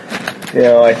 You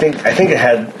know, I think it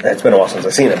had. It's been a while since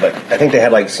I've seen it, but I think they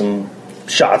had like some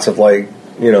shots of like,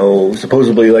 you know,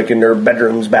 supposedly like in their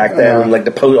bedrooms back then, like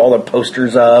all the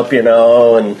posters up, you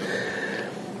know, and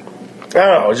I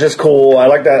don't know, it's just cool. I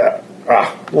like that.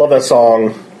 Love that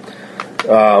song.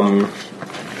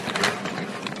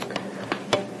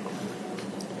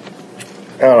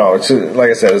 I don't know. It's like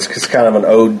I said, it's kind of an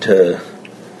ode to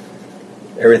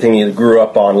everything you grew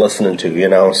up on listening to, you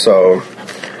know. So,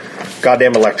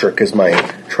 Goddamn Electric is my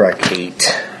track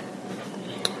 8.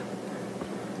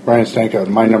 Brian Stanko,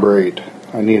 my number 8.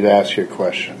 I need to ask you a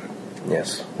question.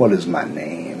 Yes. What is my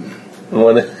name?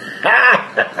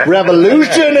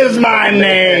 Revolution is my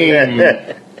name.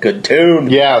 Good tune.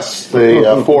 Yes, the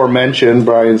aforementioned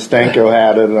Brian Stanko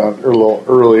had it a little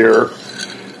earlier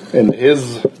in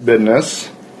his business.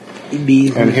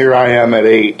 And here I am at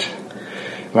 8.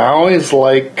 And I always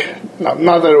like, not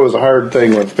that it was a hard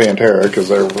thing with Pantera, because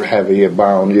they're heavy and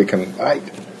bound. I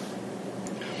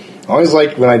always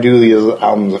like when I do these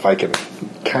albums, if I can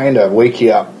kind of wake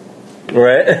you up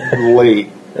late.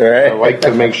 Right. I like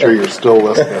to make sure you're still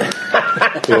listening,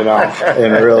 you know,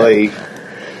 and really put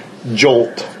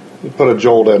a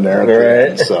jolt in there.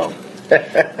 Right. So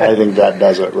I think that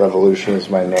does it. Revolution is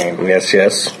my name.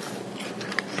 Yes.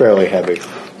 Fairly heavy.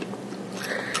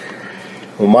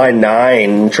 Well, my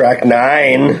track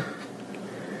 9,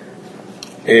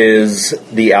 is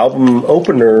the album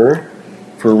opener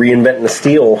for Reinventing the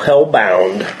Steel,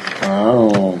 Hellbound.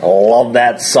 Oh. I love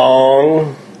that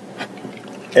song.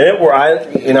 And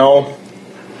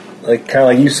like kind of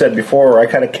like you said before, I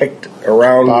kind of kicked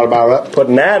around about it.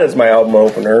 Putting that as my album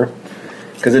opener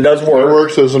because it does work. It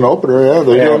works as an opener, yeah.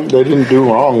 They didn't do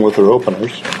wrong with their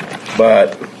openers.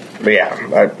 But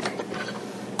yeah,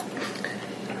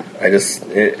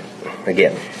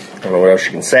 again, I don't know what else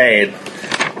you can say.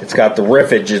 It's got the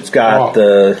riffage. It's got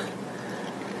the,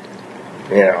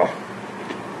 you know,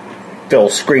 Phil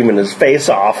screaming his face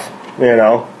off, you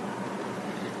know.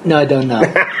 No, I don't know.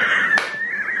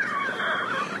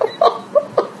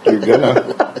 You're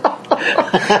gonna.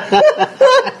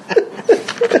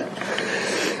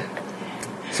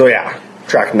 So yeah,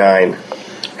 track 9,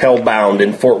 Hellbound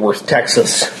in Fort Worth,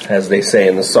 Texas, as they say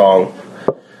in the song.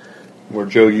 Where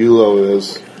Joe Yulo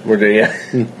is. Well,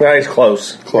 he's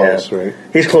close. Close, right?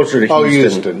 He's closer to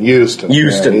Houston. Houston.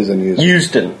 Yeah, he's in Houston.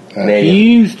 Houston.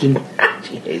 Houston.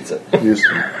 She hates it.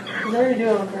 Houston. What are you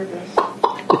doing on purpose?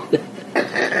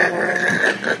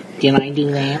 Can I do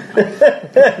that?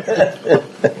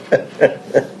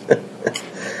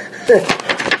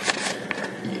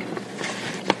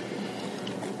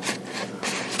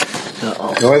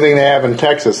 The only thing they have in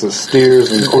Texas is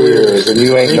steers and queers, and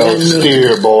you ain't no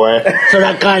steer, boy. So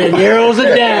that kind of narrows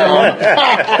it down.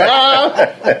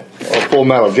 Full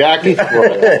Metal Jacket.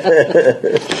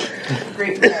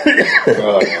 Great.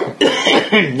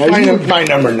 My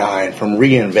number 9 from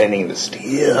Reinventing the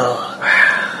Steel.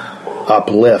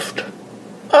 Uplift.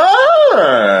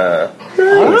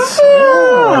 Nice.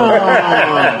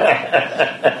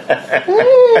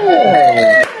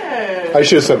 I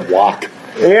should have said walk.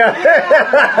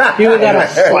 Yeah. You got a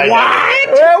what?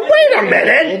 Wait a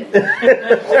minute.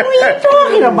 What are you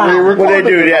talking about? What did they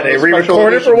do? Yeah, they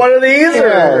re-recorded for one of these?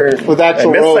 Or with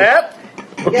Axl missed Rose. that?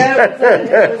 Yeah,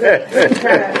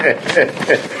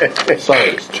 it was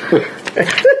Sorry.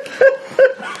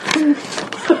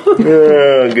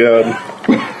 Oh, God.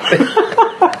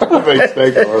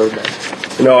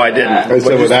 No, I didn't. I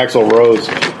said with Axl Rose.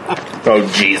 Oh,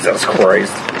 Jesus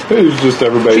Christ. He's just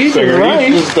everybody's singer.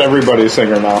 Right. He's just everybody's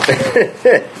singer now.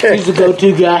 He's the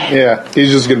go-to guy. Yeah,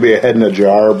 he's just going to be a head in a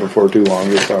jar before too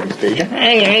long. Just on stage. Like the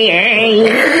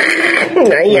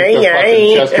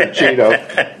fucking Chester Cheeto.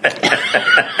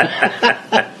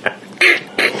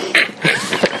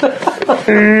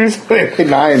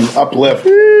 Nine, Uplift.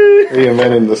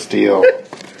 Reinventing the Steel.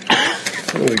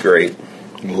 That was great.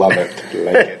 Love it.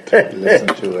 Like it. Listen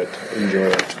to it.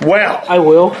 Enjoy it. Well, I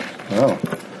will. Oh.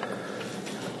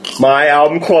 My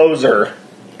album closer.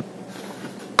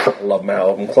 I love my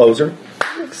album closer.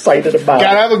 I'm excited about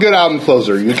Gotta it. have a good album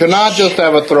closer. You cannot just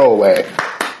have a throwaway.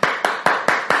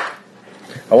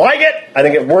 I like it. I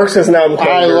think it works as an album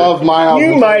closer. I love my album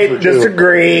You closer, might too.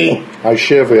 disagree. I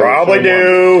shiv it. Probably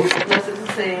do. Unless it's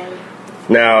the same.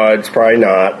 No, it's probably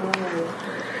not.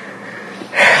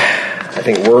 I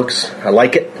think it works. I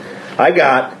like it. I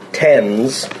got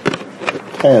 10s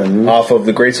 10. off of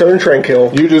the Great Southern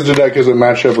Trendkill. You just did that because it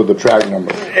matched up with the track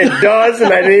number. It does,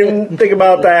 and I didn't even think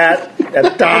about that at the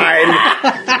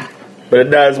time. but it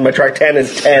does. My track 10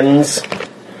 is Tens.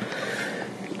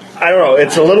 I don't know.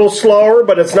 It's a little slower,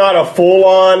 but it's not a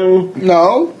full-on...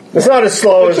 No. It's not as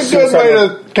slow as... It's a good way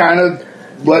to kind of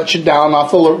let you down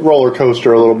off the roller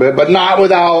coaster a little bit, but not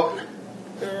without...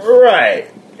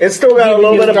 Right. It's still got a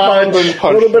little bit of punch.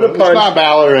 A little bit of punch. It's not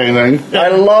ballad or anything. I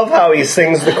love how he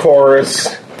sings the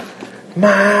chorus.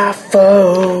 My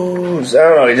foes. I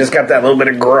don't know. He just got that little bit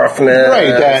of gruffness. Right,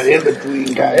 that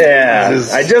in-between guy. Yeah.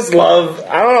 I just love...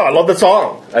 I don't know. I love the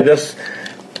song. I just...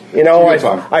 You know,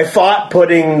 I thought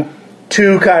putting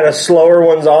 2 kind of slower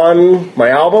ones on my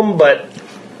album, but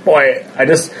boy, I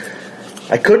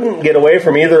couldn't get away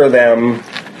from either of them.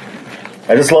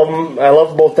 I just love them. I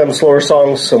love both them slower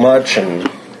songs so much,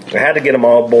 and I had to get them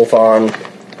all both on.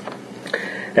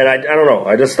 And I don't know.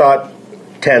 I just thought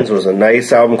Tens was a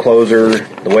nice album closer.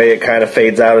 The way it kind of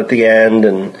fades out at the end,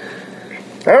 and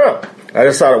I don't know. I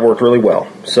just thought it worked really well.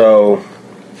 So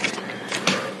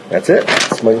that's it.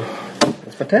 That's my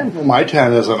 10. Well, my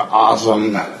 10 is an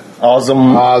awesome.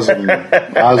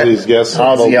 Ozzy's guest.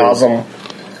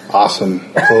 Awesome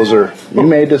closer. You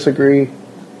may disagree.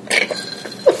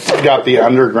 Got the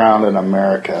underground in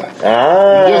America.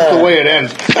 Just the way it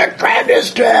ends. The trend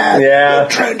is dead. Yeah. The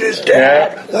trend is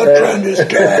dead. Yeah. The trend is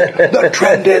dead. The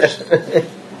trend is.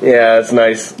 Yeah, it's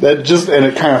nice. And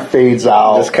it kind of fades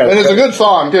out. And it's a good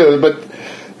song too. But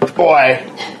boy,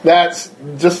 that's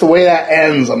just the way that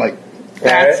ends. I'm like,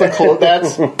 that's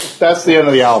the end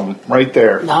of the album right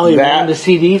there. Now you ruined the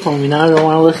CD for me. Now I don't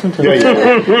want to listen to it.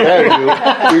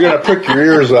 You're going to prick your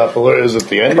ears up. Is it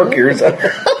the end? Prick your ears up.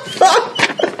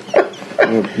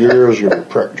 Your ears are going to be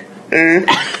pricked.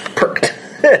 Pricked.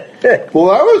 Well,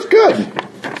 that was good.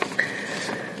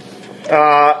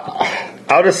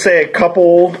 I'll just say a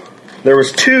couple. There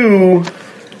was 2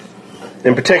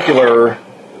 in particular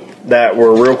that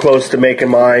were real close to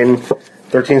making mine.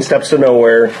 13 Steps to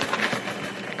Nowhere.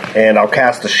 And I'll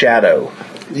Cast a Shadow.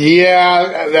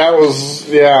 Yeah, that was,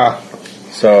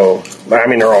 So, I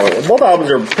mean, both albums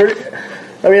are pretty,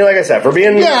 I mean, like I said, for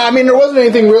being... Yeah, I mean, there wasn't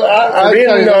anything real... For being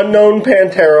unknown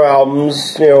Pantera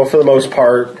albums, you know, for the most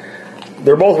part,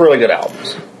 they're both really good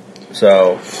albums.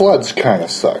 So... Floods kind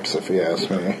of sucks, if you ask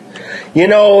me. You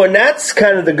know, and that's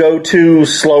kind of the go-to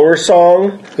slower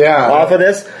song off of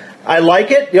this. I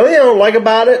like it. The only thing I don't like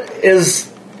about it is...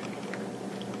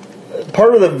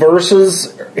 Part of the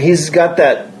verses, he's got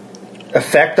that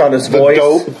effect on his voice.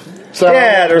 Dope sound,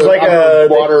 there's like a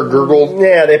water gurgle.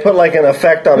 Yeah, they put like an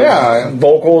effect on his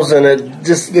vocals, and it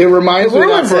reminds me of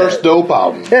that first Dope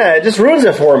album. Yeah, it just ruins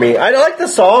it for me. I like the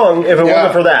song if it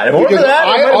wasn't for that. If it wasn't for that,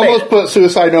 I almost put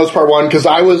Suicide Notes Part 1 because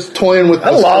I was toying with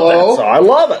the slow. That song. I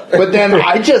love it. But then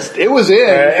it was in,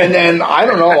 and then I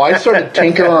don't know. I started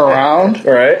tinkering around,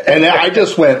 and then I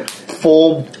just went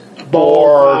full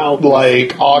bore,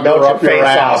 like auger up your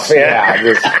ass.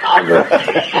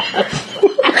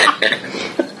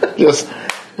 Just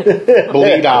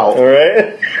bleed out. All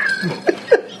right.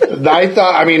 I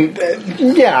thought, I mean,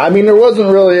 there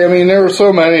wasn't really, there were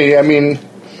so many,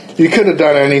 you could have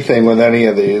done anything with any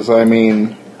of these.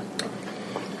 Goddamn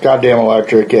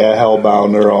Electric,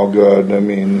 Hellbound, they're all good.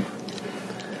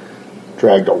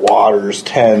 Drag the Waters,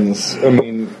 Tens.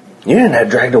 You didn't have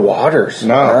Drag the Waters.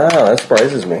 No. Wow, that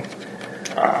surprises me.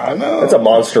 I know. That's a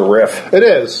monster riff. It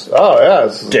is. Oh, yeah.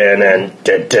 It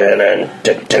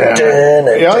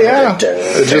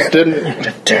just didn't.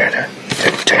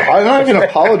 I'm not going to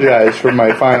apologize for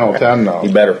my final 10, though.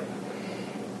 You better.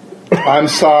 I'm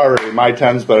sorry. My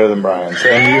 10's better than Brian's.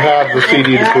 And you have the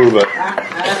CD to prove it.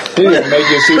 He didn't make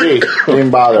you a CD. Didn't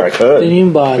even bother. I could. Didn't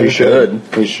even bother. He should.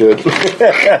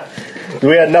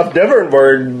 We had enough different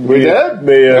where we did.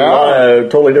 A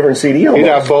totally different CD. You'd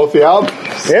have both the albums.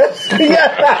 Yes. Very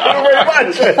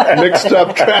much. Mixed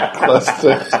up track lists.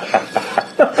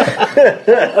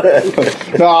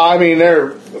 No,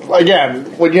 they're, again,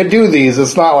 when you do these,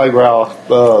 it's not like,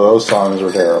 those songs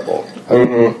are terrible.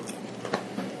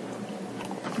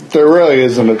 There really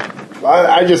isn't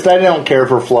I don't care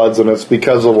for Floods, and it's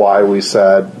because of why we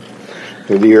said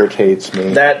it irritates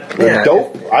me.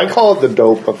 Dope. I call it the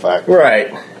Dope effect. Right.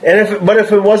 And if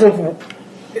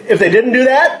they didn't do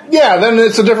that, then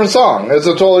it's a different song. It's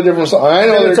a totally different song. I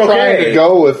know they're trying to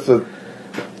go with the.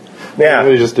 Yeah.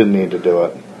 They just didn't need to do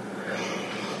it.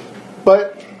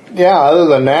 But other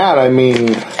than that,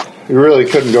 you really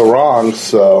couldn't go wrong.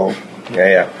 So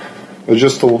yeah. It was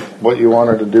just what you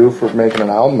wanted to do for making an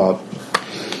album up.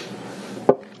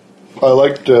 I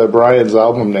liked Brian's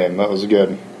album name. That was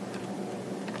good.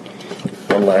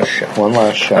 One Last Shot.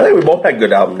 I think we both had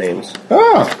good album names.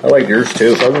 I like yours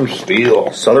too. Southern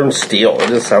Steel. It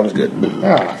just sounds good.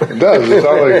 Yeah, it does. It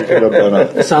sounds like it could have been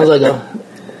It sounds like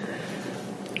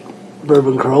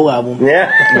Bourbon Crow album.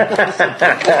 Yeah.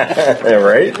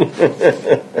 Right?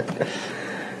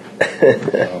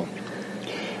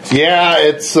 Yeah,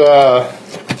 it's...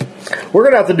 We're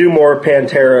going to have to do more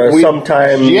Pantera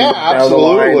sometime yeah, down the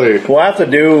absolutely. line. We'll have to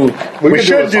do... We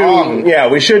should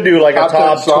do like a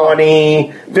top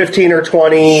 20, 15 or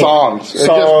 20 songs.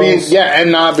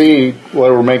 And not be,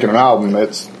 well, we're making an album.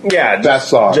 It's best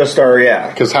song. Just our,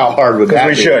 Because how hard would that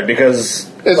be? We should,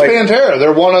 because... It's Pantera.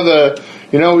 They're one of the...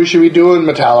 we should be doing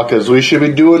Metallica's. We should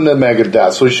be doing the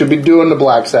Megadeths. We should be doing the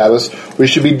Black Sabbaths. We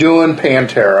should be doing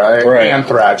Pantera,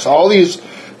 Anthrax. All these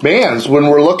bands, when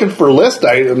we're looking for list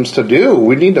items to do,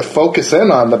 we need to focus in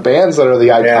on the bands that are the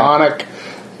iconic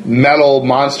metal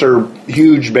monster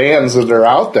huge bands that are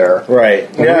out there. Right.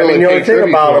 Yeah, really the only thing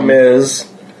about them is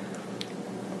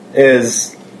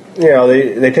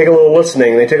they take a little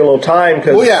listening. They take a little time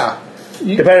because... Well, yeah.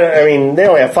 They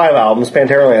only have 5 albums.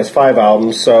 Pantera only has 5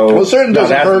 albums, so... Well, it certainly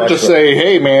doesn't hurt to say,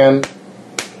 hey, man...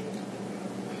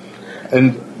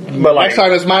 But next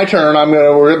time it's my turn,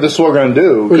 this is what we're going to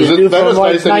do. Because from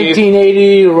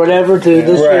 1980 or whatever to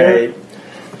this year.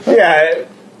 Yeah.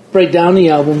 Break down the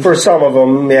album. For some of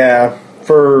them, yeah.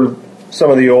 For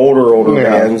some of the older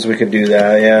bands, we could do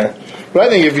that, yeah. But I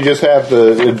think if you just have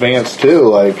the advance,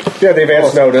 too, the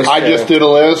advance notice. I just did a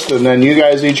list, and then you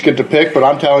guys each get to pick, but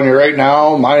I'm telling you right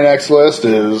now, my next list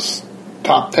is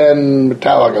top 10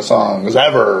 Metallica songs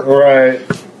ever. Right.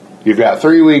 You've got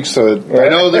 3 weeks, so I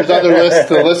know there's other lists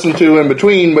to listen to in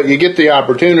between, but you get the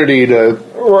opportunity to...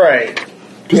 Right.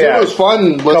 Because it was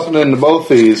fun listening to both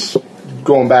these,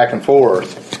 going back and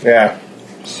forth. Yeah.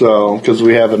 So, because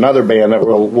we have another band that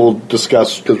we'll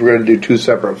discuss, because we're going to do 2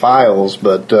 separate files,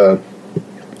 but...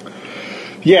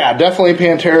 definitely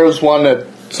Pantera's one that,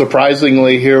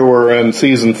 surprisingly, here we're in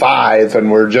season 5,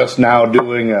 and we're just now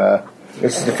doing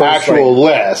this is the first actual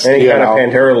list. Any kind of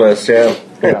Pantera list, yeah.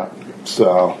 Yeah,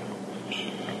 so...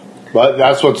 But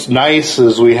that's what's nice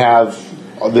is we have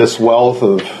this wealth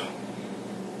of...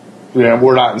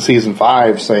 we're not in season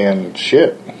 5 saying,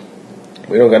 shit.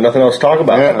 We don't got nothing else to talk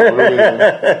about.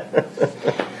 Yeah,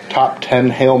 top 10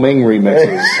 Hail Ming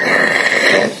remixes.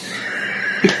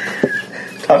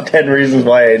 Top 10 reasons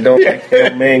why I don't like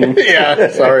Hail Ming. Yeah,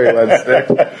 sorry, Wednesday.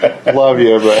 Love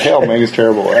you, but Hail Ming's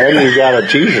terrible. And you got a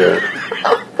t-shirt.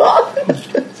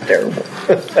 It's terrible.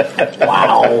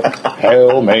 Wow.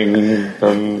 Hail Ming.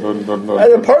 Dun, dun, dun,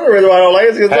 dun. And part of the reason why I don't like it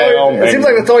is because it seems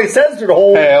like that's all he says through the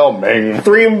whole Hail Ming.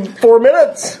 3-4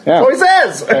 minutes. Yeah. That's all he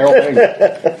says. Hail Ming.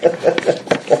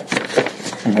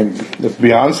 If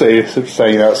Beyonce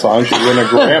sang that song, she'd win a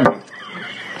Grammy.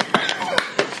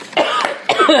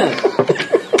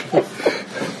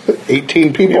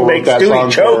 18 people wrote that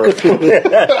song for her.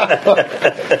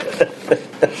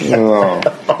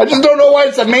 I just don't know why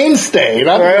it's a mainstay.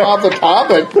 Not off the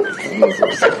topic.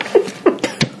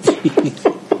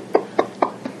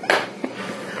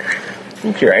 I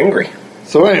think you're angry.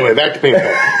 So anyway, back to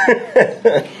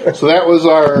Pantera. So that was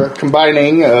our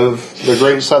combining of the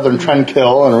Great Southern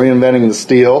Trendkill and Reinventing the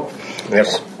Steel.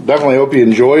 Yes. Definitely hope you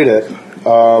enjoyed it. It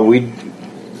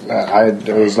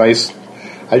was nice.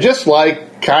 I just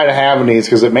like kind of having these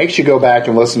because it makes you go back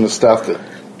and listen to stuff that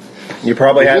you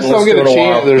probably hadn't listened to in a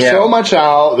while. There's so much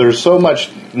out. There's so much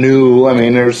new.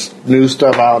 There's new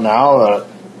stuff out now that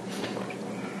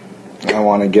I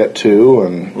want to get to,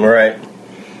 and right.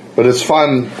 But it's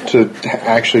fun to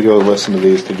actually go listen to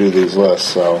these, to do these lists.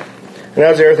 So, and that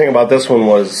was the other thing about this one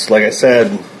was, like I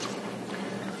said,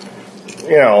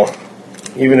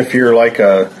 even if you're like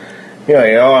I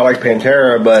like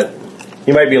Pantera, but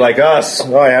you might be like us.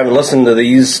 Oh, I haven't listened to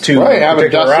these 2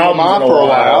 particular albums for a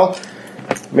while.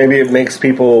 Maybe it makes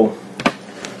people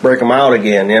break them out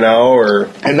again, or...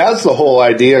 And that's the whole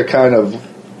idea, kind of,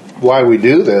 why we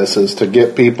do this, is to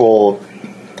get people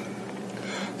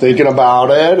thinking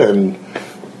about it and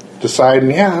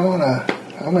deciding, I'm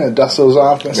gonna dust those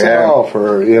off myself,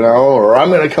 or I'm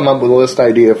gonna come up with a list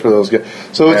idea for those guys.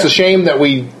 So it's a shame that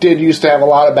we did used to have a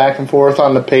lot of back and forth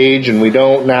on the page, and we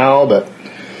don't now, but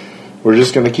we're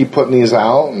just gonna keep putting these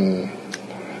out, and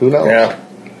who knows? Yeah.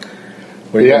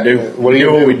 What do you do? What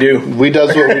we do. We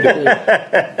does what we do.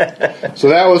 So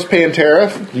that was Pantera,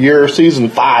 year season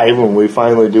 5, when we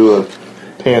finally do a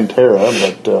Pantera,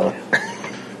 but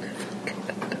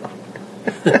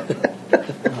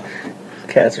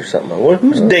cats or something.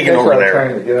 Who's digging over there?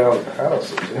 Trying to get out of the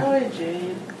house. Hi,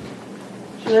 Jade.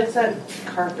 She likes that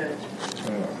carpet.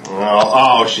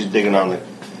 Oh, she's digging on the...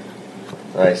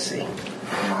 I see.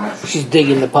 She's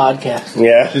digging the podcast.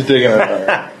 Yeah. She's digging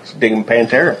it. She's digging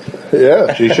Pantera.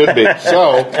 Yeah, she should be.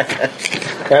 So,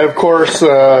 and of course,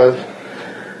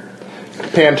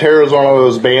 Pantera is one of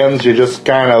those bands you just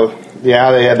kind of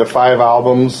yeah, they had the 5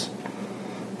 albums,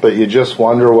 but you just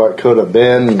wonder what could have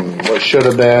been, and what should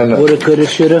have been. Woulda, coulda,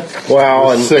 shoulda.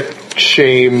 Wow, and sick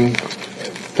shame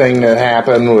thing that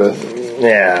happened with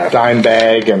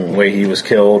Dimebag and the way he was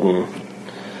killed, and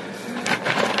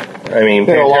I mean,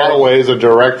 in a lot of ways, a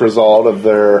direct result of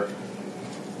their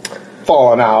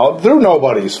falling out through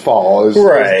nobody's fault.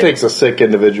 It takes a sick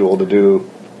individual to do.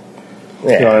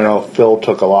 Yeah. You know, I know Phil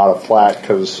took a lot of flack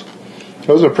because it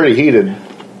was a pretty heated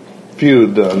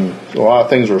feud, and a lot of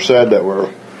things were said that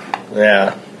were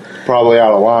probably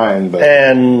out of line. But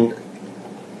and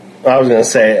I was going to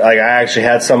say, like, I actually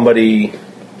had somebody.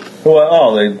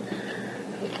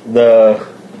 The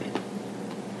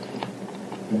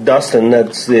Dustin,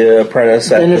 that's the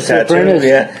apprentice at the tattoo.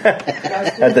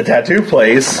 At the tattoo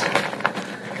place.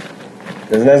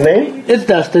 Isn't that his name? It's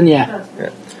Dustin, yeah.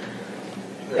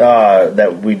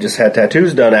 That we just had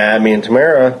tattoos done at, me and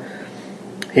Tamara.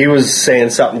 He was saying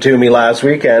something to me last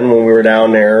weekend when we were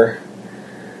down there,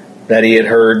 that he had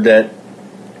heard that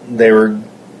they were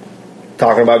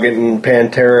talking about getting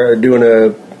Pantera, doing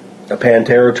a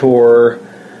Pantera tour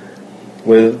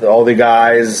with all the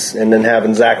guys, and then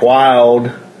having Zakk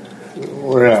Wylde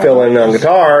fill in on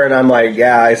guitar. And I'm like,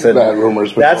 I said,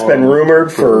 that's been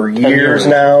rumored for years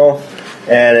now.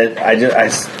 And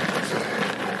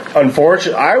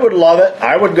unfortunately, I would love it.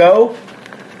 I would go,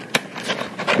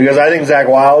 because I think Zakk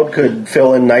Wylde could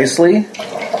fill in nicely,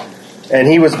 and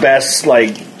he was best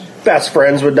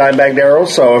friends with Dimebag Darrell.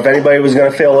 So if anybody was going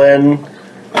to fill in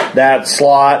that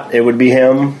slot, it would be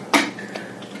him.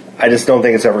 I just don't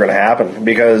think it's ever going to happen,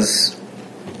 because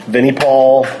Vinnie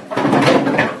Paul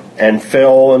and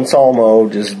Phil and Salmo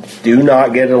just do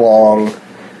not get along.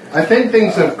 I think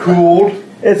things have cooled.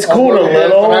 It's cooled a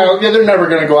little. They're never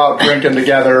going to go out drinking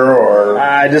together, or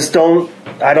I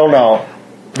don't know.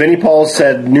 Vinnie Paul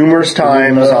said numerous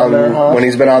times when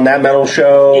he's been on that metal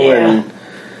show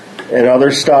and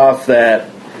other stuff that,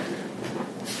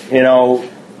 you know,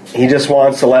 he just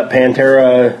wants to let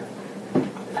Pantera.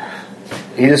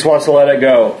 He just wants to let it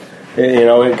go. You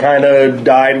know, it kind of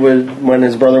died when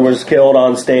his brother was killed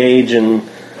on stage, and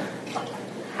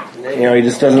you know, he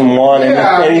just doesn't want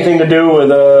anything to do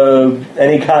with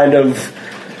any kind of.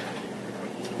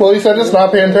 Well, he said it's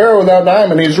not Pantera without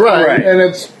Diamond. He's right, and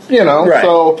it's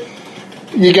so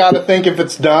you got to think, if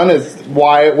it's done,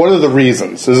 what are the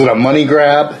reasons? Is it a money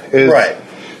grab?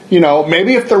 You know,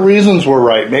 maybe if the reasons were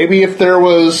right, maybe if there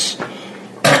was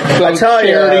some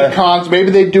charity cons,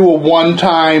 maybe they do a one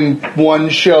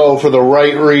show for the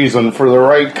right reason, for the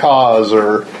right cause,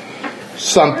 or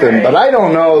something. But I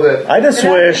don't know that. I just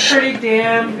wish. Pretty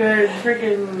damn good,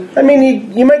 freaking. I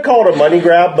mean, you might call it a money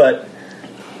grab, but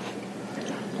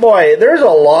boy, there's a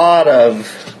lot of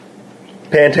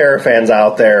Pantera fans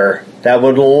out there that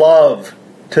would love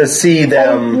to see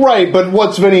them. Right, but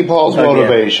what's Vinnie Paul's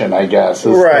motivation, I guess,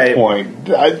 is the point.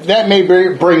 That may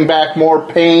bring back more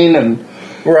pain and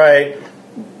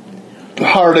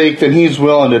heartache than he's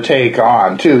willing to take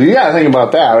on, too. You gotta think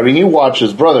about that. I mean, he watched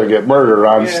his brother get murdered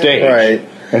on stage. Right.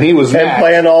 And he was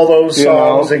playing all those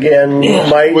songs again.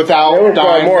 Without it would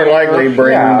more likely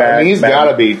bring back. I mean, he's got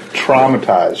to be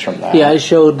traumatized from that. Yeah, I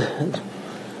showed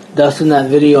Dustin that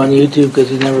video on YouTube because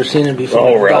he'd never seen it before.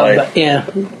 Oh, really? Yeah.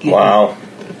 Wow.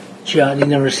 John, he'd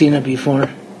never seen it before.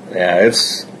 Yeah,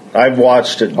 I've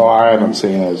watched it. Oh, I haven't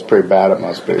seen it. It's pretty bad, it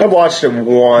must be. I've watched it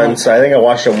once. I think I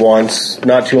watched it once,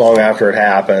 not too long after it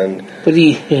happened. But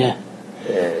you can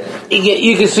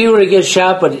see where he gets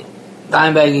shot, but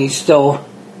Dimebag, he's still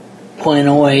playing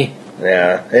away.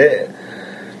 Yeah.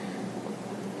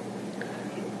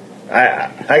 I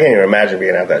can't even imagine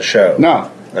being at that show.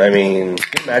 No. I mean,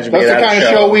 imagine being that's at the kind of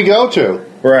show we go to.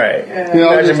 Right. You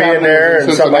know, imagine being there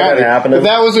and something like that happening. If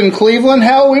that was in Cleveland,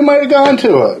 hell, we might have gone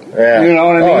to it. Yeah. You know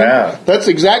what I mean? Oh, yeah. That's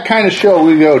the exact kind of show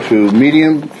we go to.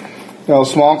 Medium,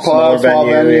 small club, small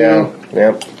venue. Yeah.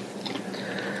 Yep.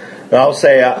 I'll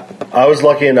say I was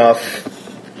lucky enough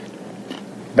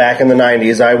back in the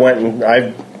 90s. I went and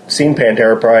I've seen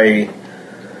Pantera probably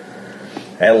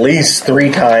at least 3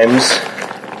 times.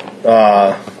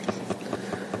 I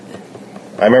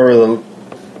remember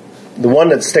the one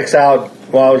that sticks out.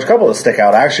 Well, there's a couple that stick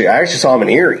out. Actually, I saw him in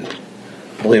Erie,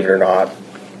 believe it or not.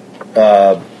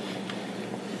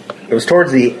 It was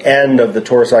towards the end of the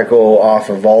tour cycle off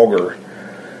of Vulgar,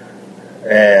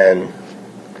 and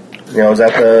it was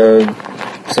at the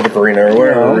Civic Arena or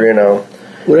whatever,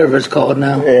 whatever it's called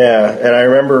now. Yeah, and I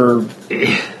remember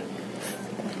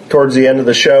towards the end of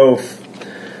the show,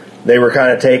 they were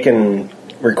kind of taking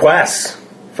requests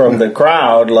from the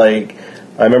crowd. Like,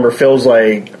 I remember Phil's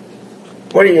like,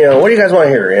 what do you guys want to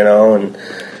hear?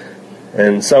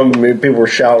 And some people were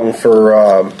shouting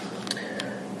for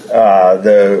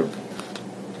the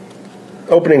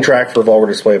opening track for Vulgar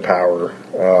Display of Power.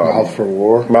 Mouth for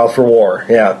War. Mouth for War,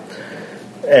 yeah.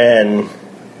 And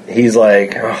he's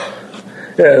like,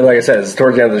 like I said, it's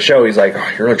towards the end of the show, he's like,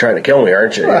 you're really trying to kill me,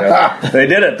 aren't you? They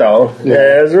did it, though.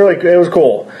 Yeah. It was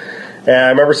cool. And I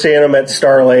remember seeing him at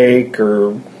Star Lake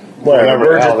or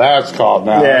whatever the hell that's called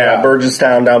now. Yeah,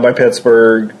 Burgestown down by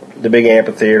Pittsburgh, the big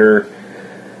amphitheater.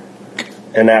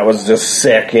 And that was just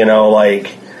sick, it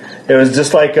was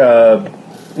just like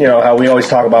how we always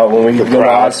talk about when we go to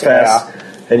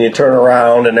Ozfest and you turn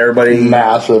around and everybody...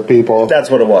 Massive people. That's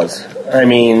what it was. I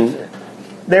mean,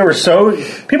 they were so...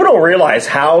 People don't realize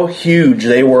how huge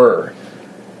they were,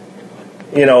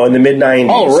 in the mid-90s.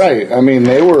 Oh, right. I mean,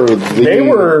 they were... They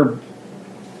were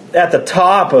at the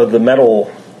top of the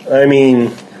metal... I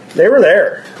mean, they were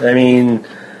there. I mean,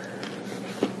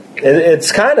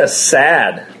 it's kind of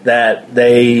sad that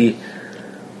they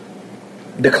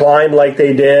declined like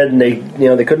they did, and they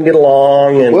couldn't get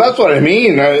along. And well, that's what I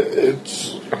mean.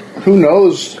 It's who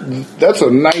knows? That's a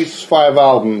nice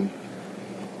 5-album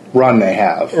run they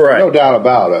have, right? No doubt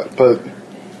about it. But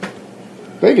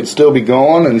they could still be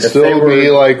going and still be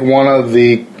like one of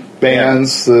the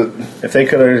bands that if they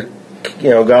could have,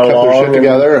 got along, their shit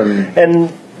together,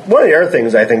 and one of the other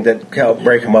things I think that helped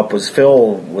break him up was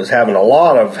Phil was having a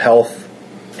lot of health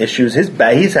issues. He's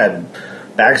had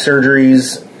back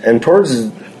surgeries, and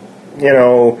towards,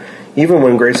 even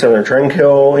when Great Southern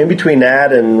Trendkill, in between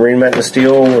that and Reinventing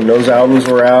Steel, when those albums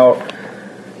were out,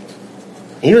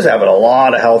 he was having a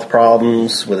lot of health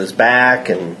problems with his back,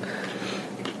 and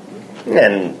I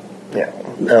don't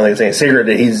think it's any secret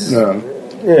that he's,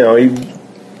 he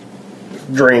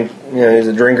drink, he's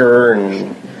a drinker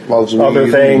and loves other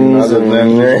things, other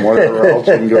things, and whatever else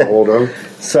he can get a hold of.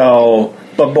 So,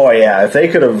 but boy, yeah, if they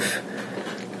could have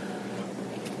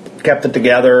kept it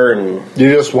together, and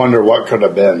you just wonder what could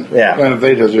have been. Yeah, and if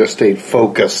they just stayed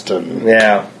focused and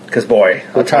because boy,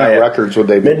 what kind of records would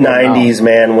they be? Mid-90s,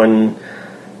 man,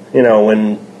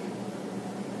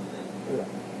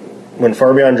 when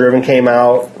Far Beyond Driven came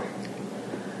out,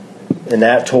 and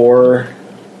that tour,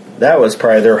 that was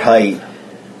probably their height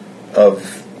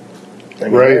of. I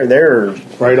mean, right, they're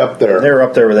right up there. They're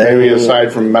up there with maybe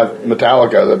aside from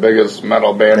Metallica, the biggest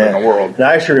metal band in the world. And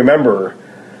I actually remember,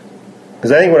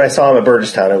 because I think when I saw them at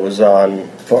Burgestown, it was on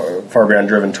Far Beyond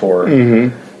Driven tour,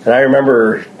 and I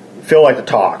remember Phil liked to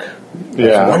talk.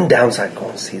 Yeah, one downside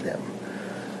going to see them.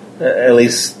 At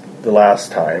least the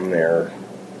last time there,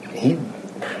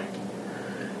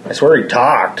 I swear he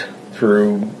talked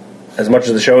through as much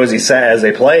of the show as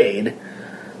they played,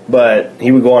 but he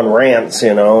would go on rants,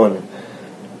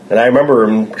 And I remember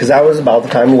him, because that was about the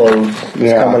time Load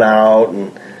was coming out,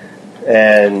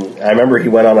 and I remember he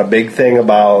went on a big thing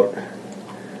about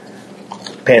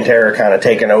Pantera kind of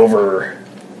taking over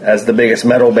as the biggest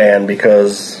metal band,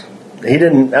 because I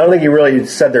don't think he really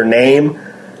said their name,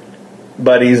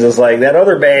 but he's just like, that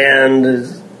other band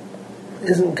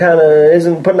isn't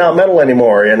putting out metal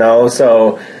anymore,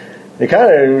 so they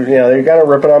kind of, they're kind of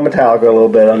ripping on Metallica a little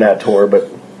bit on that tour, but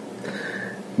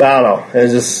I don't know,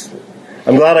 it's just...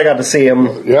 I'm glad I got to see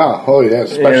him. Yeah,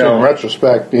 especially in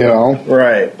retrospect,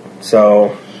 Right,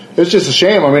 so... It's just a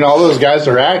shame. I mean, all those guys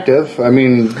are active. I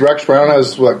mean, Rex Brown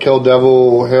has, Kill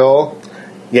Devil Hill?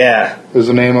 Yeah. Is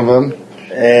the name of him.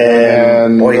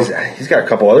 And boy, he's got a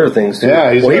couple other things, too.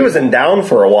 Yeah, he was in Down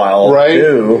for a while,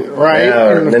 too. Right,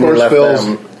 yeah, and of course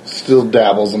Phil still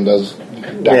dabbles and does...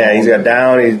 Yeah, he's got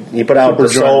Down. He put out the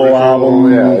Soul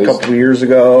album a couple of years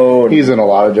ago. He's in a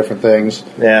lot of different things.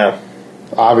 Yeah.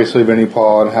 Obviously, Vinnie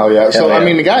Paul and Hell Yeah. So, I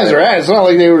mean, the guys are at it. It's not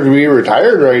like they would be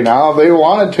retired right now. If they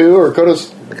wanted to or could have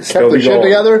kept their shit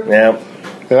together. Yeah.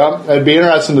 Yeah. It'd be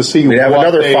interesting to see. We'd have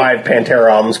another 5 Pantera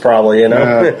albums, probably,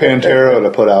 Pantera would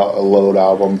have put out a Load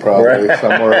album, probably,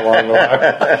 somewhere along the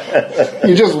line.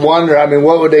 You just wonder, I mean,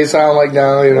 what would they sound like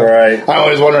now? Right. I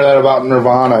always wonder that about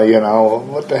Nirvana,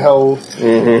 What the hell,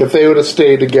 if they would have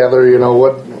stayed together,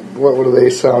 what would they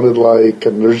sounded like?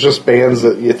 And there's just bands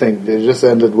that you think they just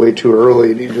ended way too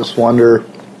early, and you just wonder,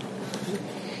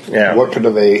 what could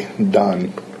have they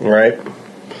done? Right.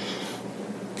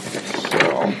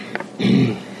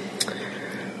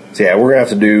 So yeah, we're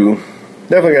definitely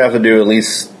gonna have to do at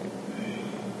least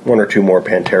 1 or 2 more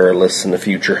Pantera lists in the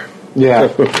future. Yeah.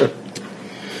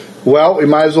 Well, we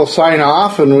might as well sign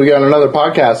off, and we got another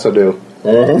podcast to do,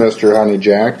 Mr. Honey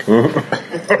Jack.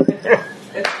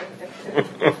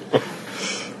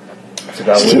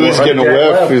 Stu's getting a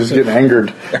whiff. He's getting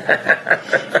angered.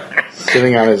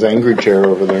 Sitting on his angry chair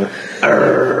over there.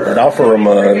 I'd offer him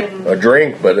a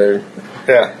drink, but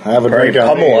have a drink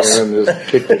on me and just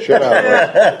kick the shit out of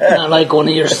it. Not like one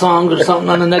of your songs or something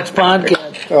on the next podcast.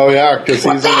 Oh, yeah, because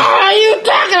he's... What are you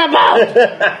talking about?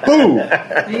 Who?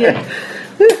 Yeah.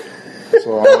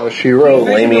 So she wrote.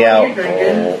 Lay me out. You're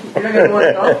not going to want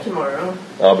to golf tomorrow.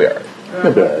 I'll be alright.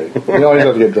 You always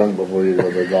have to get drunk before you go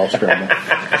to the golf scramble.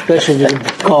 Especially if you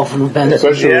call from a bend.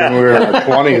 Especially when we were in our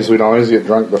 20s, we'd always get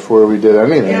drunk before we did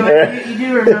anything. Yeah, but you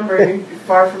do remember you're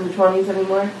far from the 20s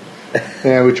anymore?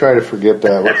 Yeah, we try to forget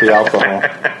that with the alcohol.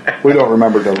 We don't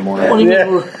remember till the morning. What do you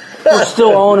mean we're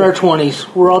still all in our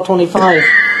 20s? We're all 25.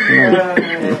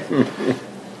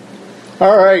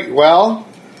 All right, well,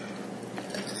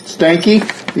 Stanky,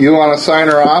 you want to sign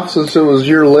her off since it was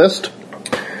your list?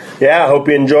 Yeah, I hope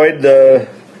you enjoyed the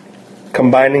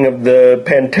combining of the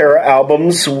Pantera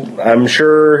albums. I'm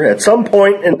sure at some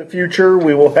point in the future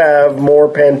we will have more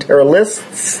Pantera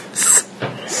lists.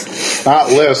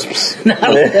 Not lisps.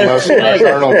 Unless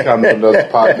Arnold comes and does a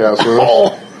podcast with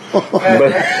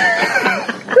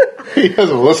us. He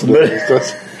doesn't listen to these.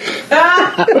 Just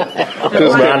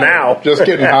not now. Just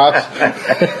getting hot.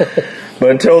 But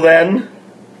until then,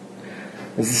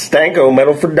 this is Stanko,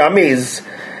 Metal for Dummies,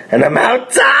 and I'm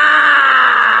out.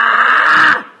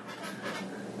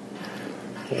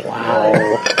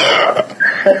 Wow.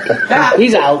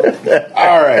 He's out.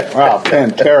 All right. Wow,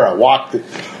 Pantera. Walk.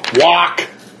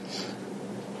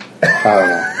 I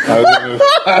don't know.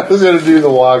 I was gonna do the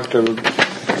walk to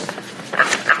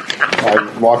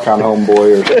like Walk on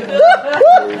Homeboy or something.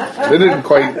 It didn't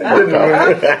quite work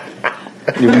out.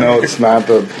 Even though it's not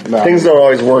the... No. Things don't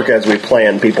always work as we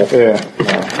plan, people. Yeah.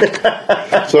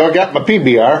 No. So I got my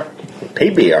PBR.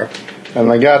 PBR.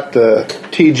 And I got the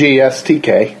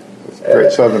TGSTK,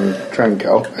 Great Southern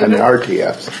Trendkill, and the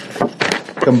RTFs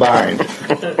combined.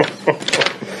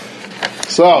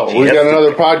 So, we got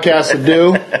another podcast to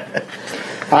do.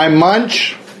 I'm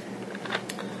Munch.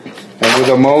 And with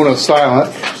a moan of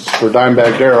silence for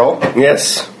Dimebag Darrell.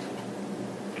 Yes.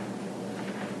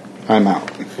 I'm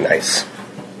out. Nice.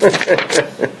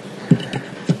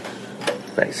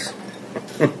 Nice.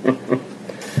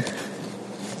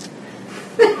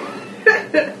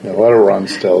 Yeah, let her run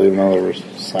still, even though there was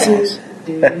silence.